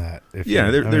around that. If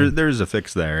yeah, you- there's a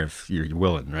fix there if you're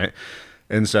willing, right?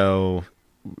 And so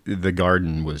the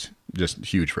garden was just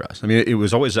huge for us. I mean, it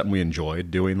was always something we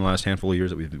enjoyed doing the last handful of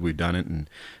years that we've done it, and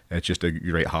it's just a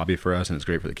great hobby for us, and it's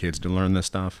great for the kids to learn this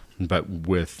stuff. But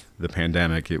with the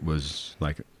pandemic, it was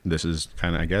like, this is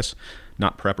kind of, I guess,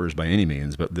 not preppers by any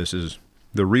means, but this is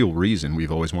the real reason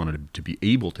we've always wanted to be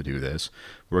able to do this.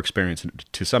 We're experiencing it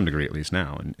to some degree at least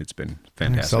now, and it's been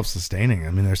fantastic. self-sustaining.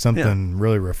 I mean, there's something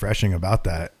really refreshing about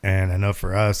that. And I know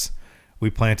for us, we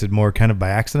planted more kind of by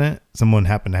accident. Someone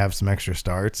happened to have some extra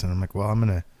starts, and I'm like, well, I'm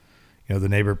gonna, the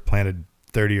neighbor planted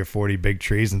 30 or 40 big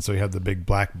trees, and so you have the big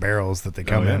black barrels that they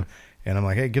come yeah. in, and I'm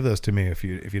like, hey, give those to me if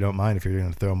you don't mind, if you're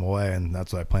gonna throw them away. And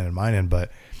that's what I planted mine in.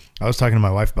 But I was talking to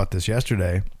my wife about this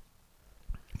yesterday,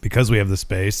 because we have the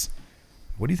space.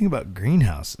 What do you think about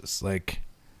greenhouses? Like,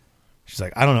 she's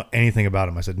like, I don't know anything about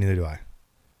them. I said, neither do I.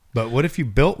 But what if you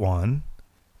built one,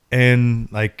 and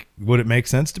like, would it make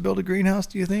sense to build a greenhouse,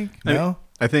 do you think? No?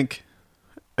 I think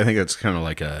that's kind of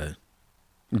like a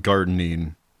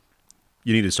gardening.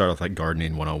 You need to start off like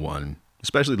gardening 101,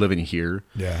 especially living here.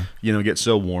 Yeah. It gets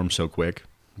so warm so quick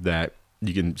that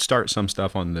you can start some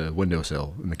stuff on the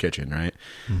windowsill in the kitchen, right?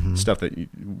 Mm-hmm. Stuff that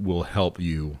will help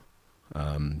you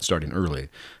starting early.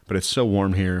 But it's so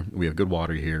warm here. We have good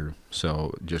water here.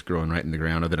 So just growing right in the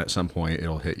ground, and then at some point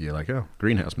it'll hit you like, oh,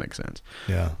 greenhouse makes sense.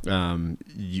 Yeah.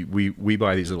 We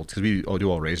buy these little, because we all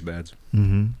do all raised beds,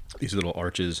 Mm-hmm. these little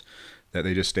arches that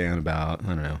they just stand about, I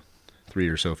don't know, 3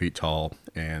 or so feet tall,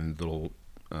 and little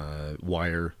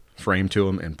wire frame to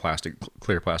them, and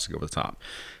clear plastic over the top.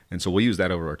 And so we'll use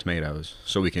that over our tomatoes,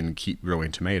 so we can keep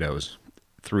growing tomatoes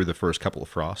through the first couple of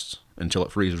frosts until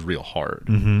it freezes real hard.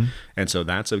 Mm-hmm. And so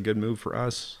that's a good move for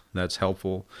us. That's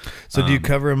helpful. So do you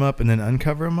cover them up and then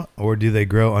uncover them, or do they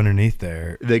grow underneath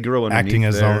there? They grow underneath acting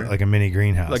as there. like a mini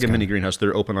greenhouse. Like a kinda? mini greenhouse.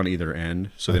 They're open on either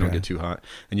end, so they don't Okay. get too hot.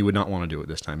 And you would not want to do it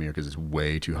this time of year because it's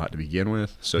way too hot to begin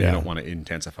with. So Yeah. you don't want to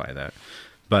intensify that.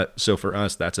 But so for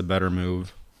us, that's a better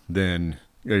move than,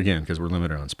 again, because we're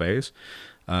limited on space,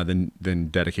 than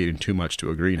dedicating too much to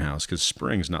a greenhouse, because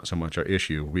spring's not so much our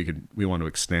issue. We want to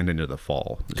extend into the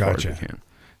fall as far as we Gotcha. can.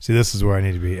 See, this is where I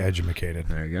need to be educated.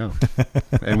 There you go.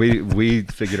 And we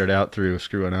figured it out through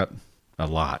screwing up a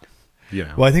lot.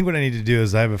 Well, I think what I need to do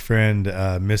is I have a friend,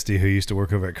 Misty, who used to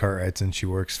work over at Cartwright's, and she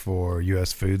works for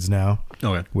U.S. Foods now,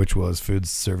 Okay. which was Food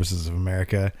Services of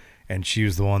America. And she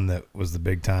was the one that was the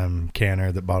big time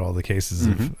canner that bought all the cases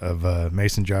of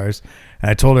mason jars. And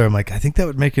I told her, I'm like, I think that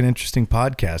would make an interesting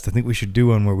podcast. I think we should do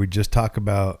one where we just talk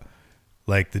about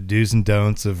like the do's and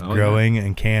don'ts of growing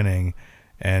and canning.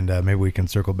 And maybe we can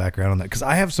circle back around on that. Because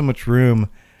I have so much room.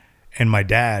 And my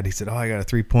dad, he said, oh, I got a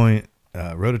 3-point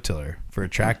rototiller for a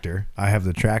tractor. I have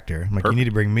the tractor. I'm like, you need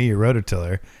to bring me your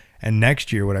rototiller. And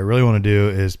next year, what I really want to do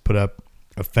is put up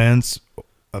a fence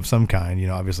of some kind.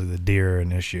 Obviously the deer are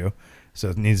an issue, so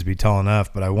it needs to be tall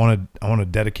enough. But I want a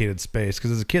dedicated space,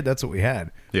 because as a kid, that's what we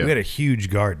had. Yeah. We had a huge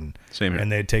garden. Same here.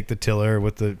 And they'd take the tiller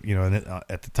with the, and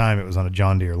at the time it was on a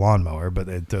John Deere lawnmower, but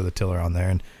they'd throw the tiller on there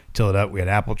and till it up. We had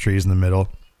apple trees in the middle,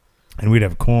 and we'd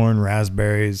have corn,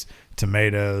 raspberries,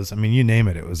 tomatoes. I mean, you name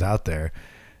it, it was out there.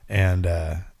 And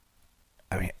I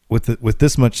mean, with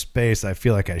this much space, I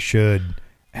feel like I should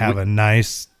have a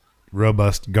nice,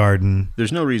 robust garden.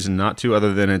 There's no reason not to,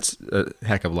 other than it's a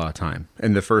heck of a lot of time.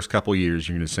 In the first couple of years,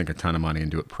 you're going to sink a ton of money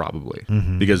into it, probably,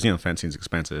 because fencing's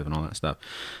expensive and all that stuff.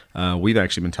 We've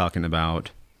actually been talking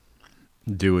about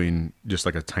doing just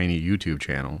like a tiny YouTube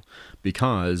channel,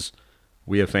 because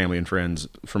we have family and friends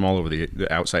from all over the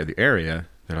outside the area.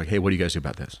 They're like, hey, what do you guys do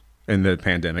about this? And the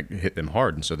pandemic hit them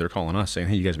hard, and so they're calling us saying,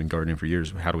 hey, you guys have been gardening for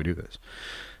years. How do we do this?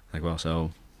 Like, well,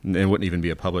 so it wouldn't even be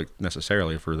a public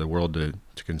necessarily for the world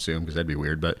to consume, because that'd be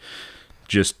weird. But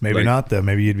just Maybe not, though.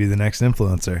 Maybe you'd be the next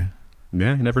influencer.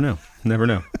 Yeah, you never know. Never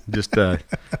know. Just but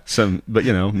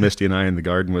Misty and I in the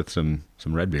garden with some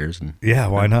red beers. And yeah,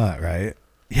 why not, right?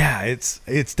 Yeah, it's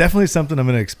definitely something I'm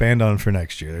going to expand on for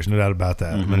next year. There's no doubt about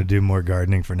that. I'm going to do more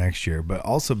gardening for next year, but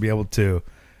also be able to,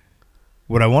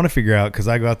 what I want to figure out, because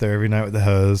I go out there every night with the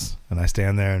hose, and I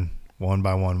stand there and one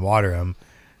by one water them,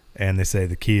 and they say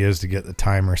the key is to get the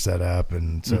timer set up,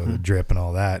 and so the drip and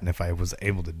all that, and if I was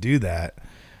able to do that,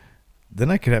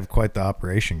 then I could have quite the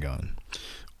operation going.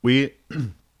 We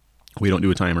don't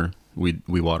do a timer. We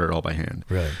water it all by hand.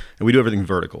 Really? And we do everything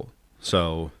vertical.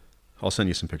 So I'll send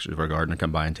you some pictures of our garden or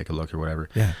come by and take a look or whatever.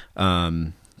 Yeah.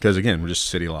 Because again, we're just a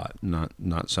city lot,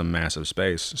 not some massive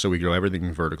space. So we grow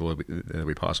everything vertical that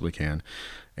we possibly can.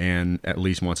 And at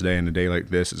least once a day, in a day like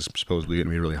this, is supposedly going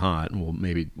to be really hot, and we'll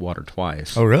maybe water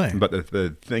twice. Oh, really? But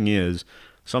the thing is,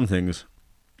 some things,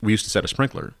 we used to set a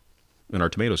sprinkler, and our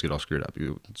tomatoes get all screwed up.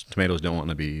 Tomatoes don't want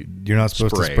to be You're not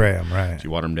supposed to spray them, right? So you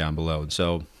water them down below. And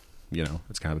so,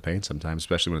 it's kind of a pain sometimes,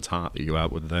 especially when it's hot. You go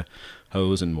out with the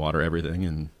hose and water everything,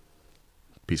 and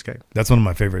piece of cake. That's one of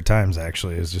my favorite times,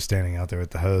 actually, is just standing out there with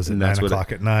the hose at 9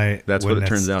 o'clock at night. That's what it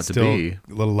turns out to be.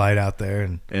 A little light out there.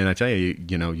 And I tell you,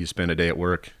 you spend a day at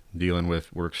work dealing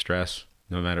with work stress.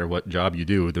 No matter what job you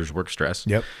do, there's work stress.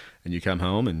 Yep. And you come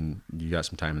home and you got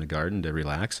some time in the garden to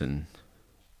relax and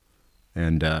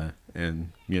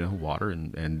water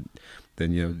and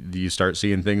then you start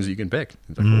seeing things that you can pick.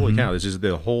 It's like, holy cow,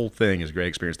 the whole thing is a great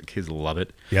experience. The kids love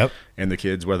it. Yep. And the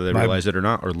kids, whether they realize it or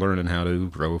not, are learning how to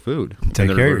grow food.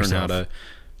 Take care of yourself. How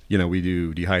to, we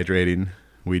do dehydrating,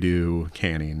 we do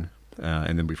canning,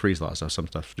 and then we freeze a lot of stuff. Some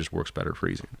stuff just works better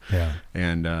freezing. Yeah.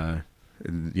 And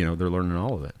they're learning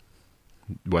all of it,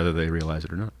 whether they realize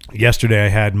it or not. Yesterday I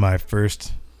had my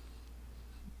first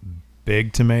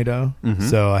big tomato.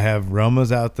 So I have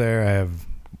Romas out there. I have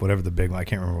whatever the big one. I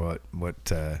can't remember what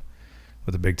the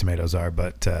big tomatoes are,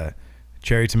 but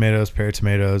cherry tomatoes, pear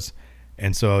tomatoes.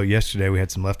 And so yesterday we had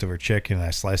some leftover chicken. And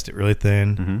I sliced it really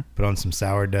thin, put on some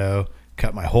sourdough,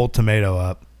 cut my whole tomato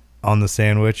up on the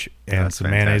sandwich, and That's some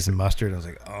fantastic. mayonnaise and mustard. I was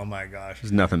like, oh my gosh,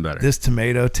 There's nothing better. this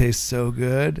tomato tastes so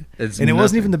good. It's and it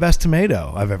wasn't nothing. even the best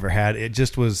tomato I've ever had. It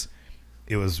just was.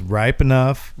 It was ripe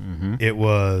enough. It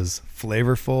was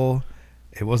flavorful.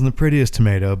 It wasn't the prettiest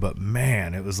tomato, but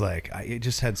man, it was like it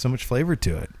just had so much flavor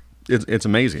to it. It's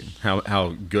amazing how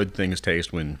good things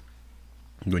taste when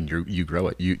you grow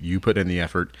it. You put in the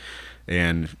effort,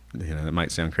 and it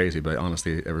might sound crazy, but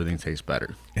honestly, everything tastes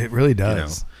better. It really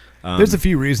does. There's a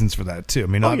few reasons for that too. I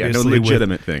mean, obviously,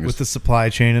 legitimate things with the supply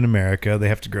chain in America, they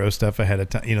have to grow stuff ahead of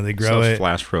time. They grow Stuff's it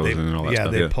flash frozen and all that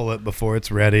stuff. They pull it before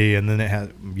it's ready, and then it has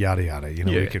yada yada.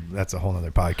 Yeah. That's a whole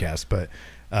other podcast, but.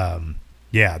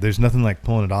 Yeah, there's nothing like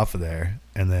pulling it off of there.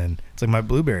 And then it's like my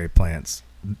blueberry plants,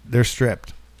 they're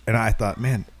stripped. And I thought,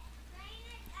 man,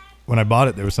 when I bought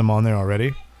it, there was some on there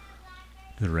already.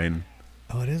 It's raining.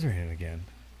 Oh, it is raining again.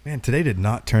 Man, today did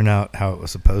not turn out how it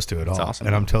was supposed to at all. Awesome.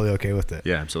 And I'm totally okay with it.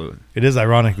 Yeah, absolutely. It is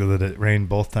ironic, though, that it rained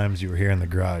both times you were here in the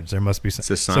garage. There must be some. It's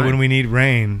a sign. So when we need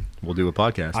rain, We'll do a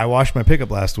podcast. I washed my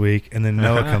pickup last week, and then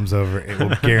Noah comes over. It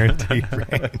will guarantee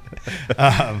rain.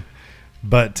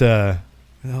 But where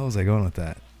the hell was I going with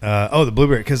that? The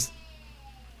blueberry. Because,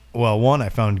 one, I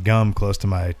found gum close to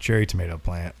my cherry tomato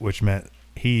plant, which meant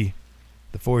the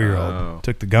 4-year-old,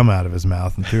 took the gum out of his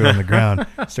mouth and threw it on the ground,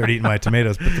 started eating my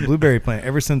tomatoes. But the blueberry plant,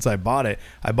 ever since I bought it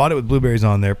with blueberries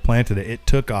on there, planted it. It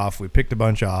took off. We picked a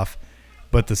bunch off.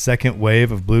 But the second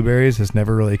wave of blueberries has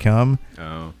never really come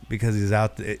because he's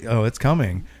out there. It's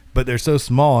coming. But they're so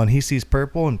small, and he sees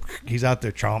purple, and he's out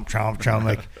there chomp, chomp, chomp.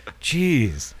 Like,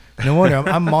 geez. No wonder.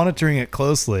 I'm monitoring it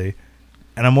closely,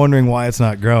 and I'm wondering why it's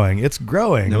not growing. It's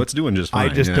growing. No, it's doing just fine.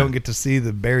 I just don't get to see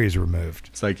the berries removed.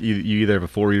 It's like you either have a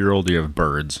 4-year-old or you have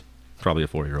birds. Probably a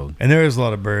 4-year-old. And there is a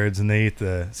lot of birds, and they eat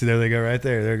see, there they go right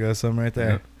there. There goes some right there.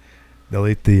 Yeah. They'll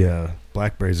eat the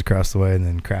blackberries across the way and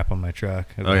then crap on my truck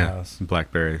at the house.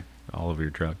 Blackberry all over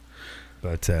your truck.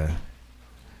 But,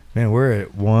 man, we're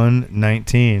at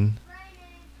 1:19.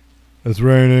 It's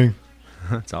raining.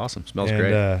 That's awesome. Smells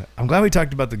great. I'm glad we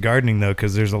talked about the gardening, though,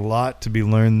 because there's a lot to be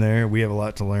learned there. We have a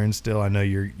lot to learn still. I know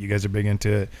you guys are big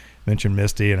into it. Mentioned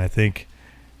Misty, and I think,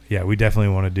 we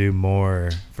definitely want to do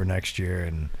more for next year.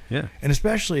 And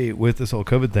especially with this whole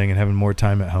COVID thing and having more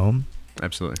time at home.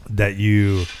 Absolutely. That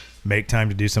you make time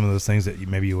to do some of those things that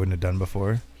maybe you wouldn't have done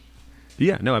before.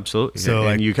 Yeah, no, absolutely. So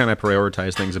and you kind of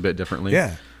prioritize things a bit differently.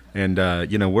 Yeah. And,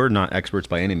 we're not experts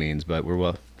by any means, but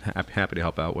we're happy to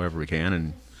help out wherever we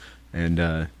can.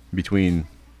 And between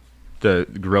the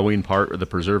growing part or the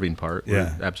preserving part,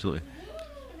 absolutely.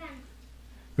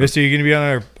 Misty, are you going to be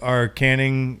on our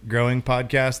canning growing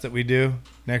podcast that we do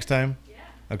next time? Yeah.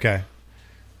 Okay.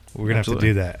 We're going to have to Absolutely.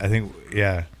 do that. I think,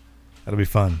 yeah, that'll be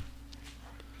fun.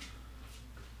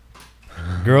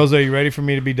 Girls, are you ready for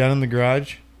me to be done in the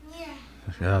garage?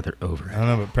 Yeah, they're over. I don't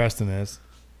know, but Preston is.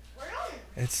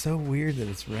 It's so weird that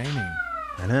it's raining.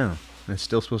 I know. It's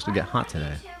still supposed to get hot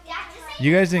today.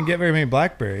 You guys didn't get very many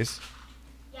blackberries.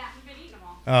 Yeah, you've been eating them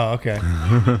all.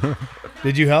 Oh, okay.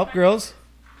 Did you help, girls?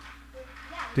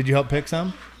 Did you help pick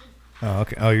some? Oh,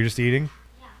 okay. Oh, you're just eating?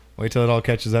 Wait till it all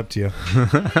catches up to you.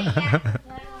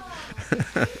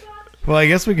 Well, I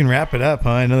guess we can wrap it up, huh?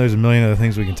 I know there's a million other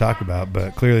things we can talk about,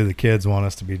 but clearly the kids want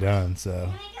us to be done,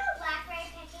 so.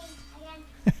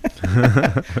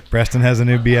 Preston has a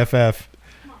new BFF.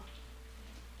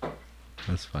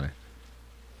 That's funny.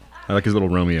 I like his little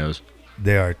Romeos.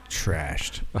 They are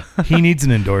trashed. He needs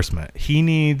an endorsement. He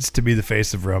needs to be the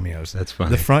face of Romeos. That's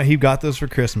funny. The front, he got those for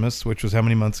Christmas, which was how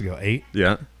many months ago? 8?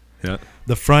 Yeah. Yeah.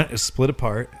 The front is split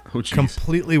apart, Oh, jeez.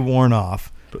 completely worn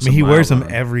off. Put I mean, some he wears miles them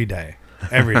on. every day.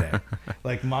 Every day.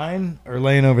 Like mine are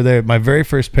laying over there. My very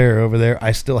first pair over there,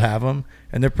 I still have them,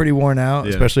 and they're pretty worn out,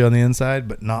 Yeah. especially on the inside,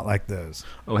 but not like those.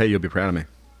 Oh, hey, you'll be proud of me.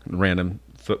 Random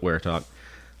footwear talk.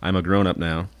 I'm a grown-up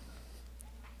now.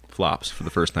 Flops for the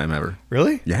first time ever.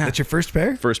 Really? Yeah. That's your first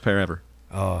pair? First pair ever.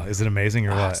 Oh, is it amazing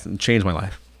or what? It's changed my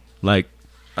life. Like,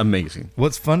 amazing.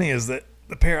 What's funny is that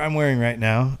the pair I'm wearing right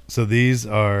now, so these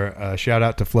are, shout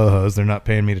out to Flowhose. They're not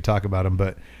paying me to talk about them,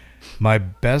 but my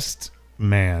best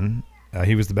man,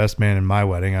 he was the best man in my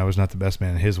wedding. I was not the best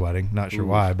man in his wedding. Not sure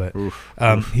why, but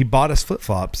he bought us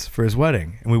flip-flops for his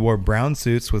wedding, and we wore brown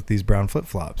suits with these brown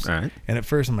flip-flops. All right. And at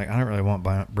first, I'm like, I don't really want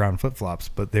brown flip-flops,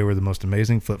 but they were the most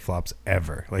amazing flip-flops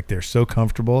ever. Like, they're so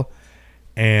comfortable.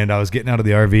 And I was getting out of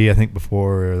the RV, I think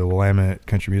before the Willamette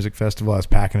Country Music Festival. I was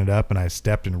packing it up, and I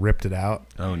stepped and ripped it out.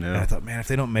 Oh, no. And I thought, man, if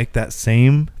they don't make that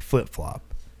same flip-flop,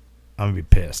 I'm going to be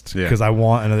pissed. Yeah. Because I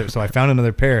want another. So I found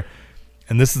another pair.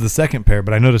 And this is the second pair,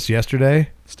 but I noticed yesterday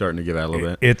Starting to give out a little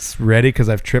bit. it's ready because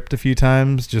I've tripped a few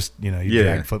times. Just, you Yeah.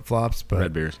 drag flip-flops. But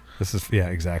Red beers. this is, yeah,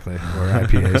 exactly. Or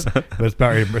IPAs. But it's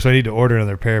about ready. So I need to order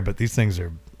another pair, but these things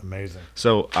are amazing.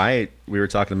 So we were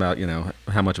talking about,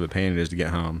 how much of a pain it is to get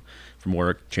home from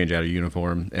work, change out of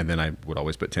uniform, and then I would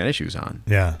always put tennis shoes on.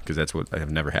 Yeah. Because that's what I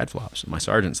have never had flops. My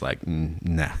sergeant's like,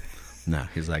 nah.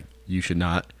 He's like, you should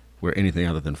not wear anything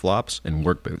other than flops and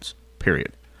work boots,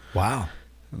 period. Wow.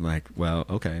 I'm like, well,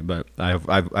 okay, but I've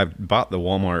bought the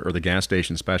Walmart or the gas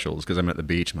station specials because I'm at the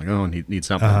beach. I'm like, oh, need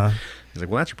something. Uh-huh. He's like,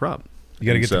 well, that's your problem. You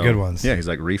got to And get the good ones. Yeah, he's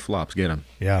like, reflops, get them.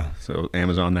 Yeah. So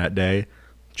Amazon that day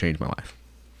changed my life.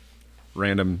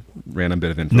 Random bit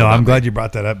of info. No, about I'm me. glad you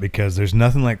brought that up because there's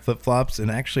nothing like flip-flops. And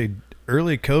actually,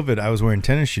 early COVID, I was wearing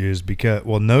tennis shoes because,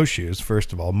 well, no shoes,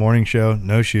 first of all. Morning show,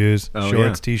 no shoes, Oh,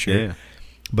 shorts, yeah. T-shirt. Yeah.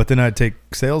 But then I'd take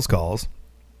sales calls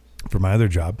for my other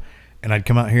job, and I'd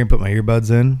come out here and put my earbuds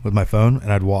in with my phone,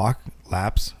 and I'd walk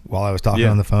laps while I was talking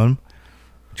Yeah. on the phone,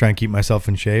 try and keep myself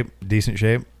in shape, decent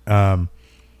shape.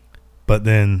 But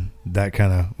then that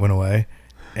kind of went away,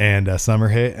 and summer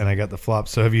hit, and I got the flop.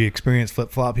 So have you experienced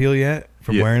flip-flop heel yet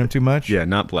from Yeah. wearing them too much? Yeah,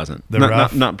 not pleasant. The not,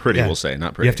 rough- not pretty, yeah. we'll say.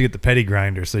 Not pretty. You have to get the petty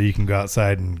grinder so you can go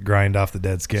outside and grind off the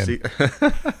dead skin. See,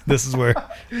 This is where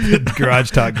the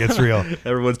garage talk gets real.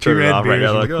 everyone's Two turning red off right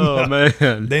beers now like, oh,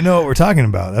 man. They know what we're talking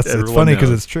about. It's Everyone funny because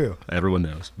knows. it's true. Everyone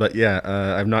knows. But yeah,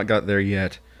 I've not got there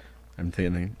yet. I'm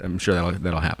sure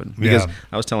that'll happen. Because Yeah.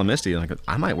 I was telling Misty, like,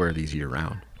 I might wear these year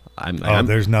round.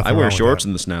 There's nothing I wear wrong with shorts that.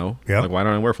 in the snow. Yep. Like, why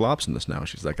don't I wear flops in the snow?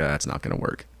 She's like, that's not going to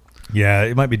work. Yeah,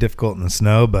 it might be difficult in the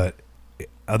snow, but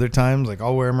other times, like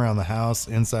I'll wear them around the house,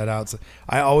 inside, outside.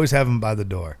 I always have them by the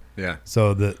door Yeah.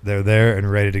 so that they're there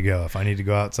and ready to go. If I need to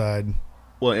go outside,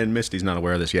 Well, and Misty's not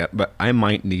aware of this yet, but I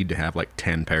might need to have like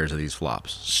 10 pairs of these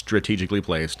flops strategically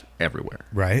placed everywhere.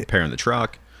 right? Pair in the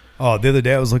truck. Oh, the other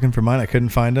day I was looking for mine. I couldn't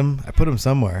find them. I put them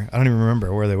somewhere. I don't even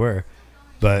remember where they were,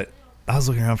 but I was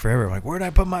looking around forever. I'm like, where did I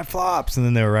put my flops? And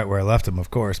then they were right where I left them, of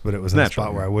course, but it was in a Natural,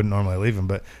 spot yeah. where I wouldn't normally leave them.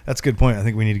 But that's a good point. I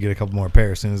think we need to get a couple more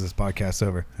pairs as soon as this podcast's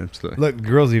over. Absolutely. Look, the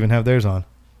girls even have theirs on.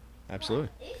 Absolutely.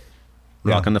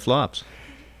 Yeah. Rocking the flops.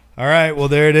 All right, well,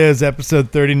 there it is,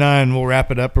 episode 39. We'll wrap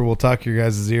it up or we'll talk your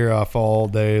guys' ear off all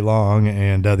day long,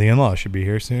 and the in-law should be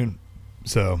here soon.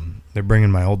 So they're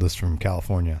bringing my oldest from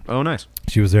California. Oh, nice.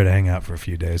 She was there to hang out for a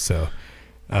few days, so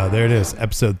there it is,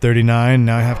 episode 39.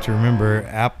 Now I have to remember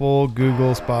Apple,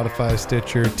 Google, Spotify,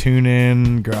 Stitcher,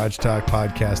 TuneIn,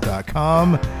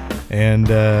 GarageTalkPodcast.com, and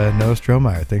Noah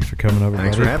Strohmeyer. Thanks for coming over,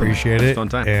 Thanks buddy. for having me. Appreciate It was it. a fun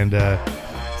time. And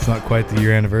it's not quite the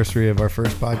year anniversary of our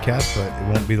first podcast, but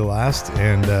it won't be the last.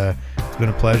 And it's been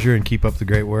a pleasure, and keep up the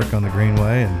great work on the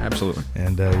Greenway. And Absolutely.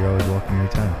 you're always welcome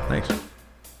anytime. Thanks.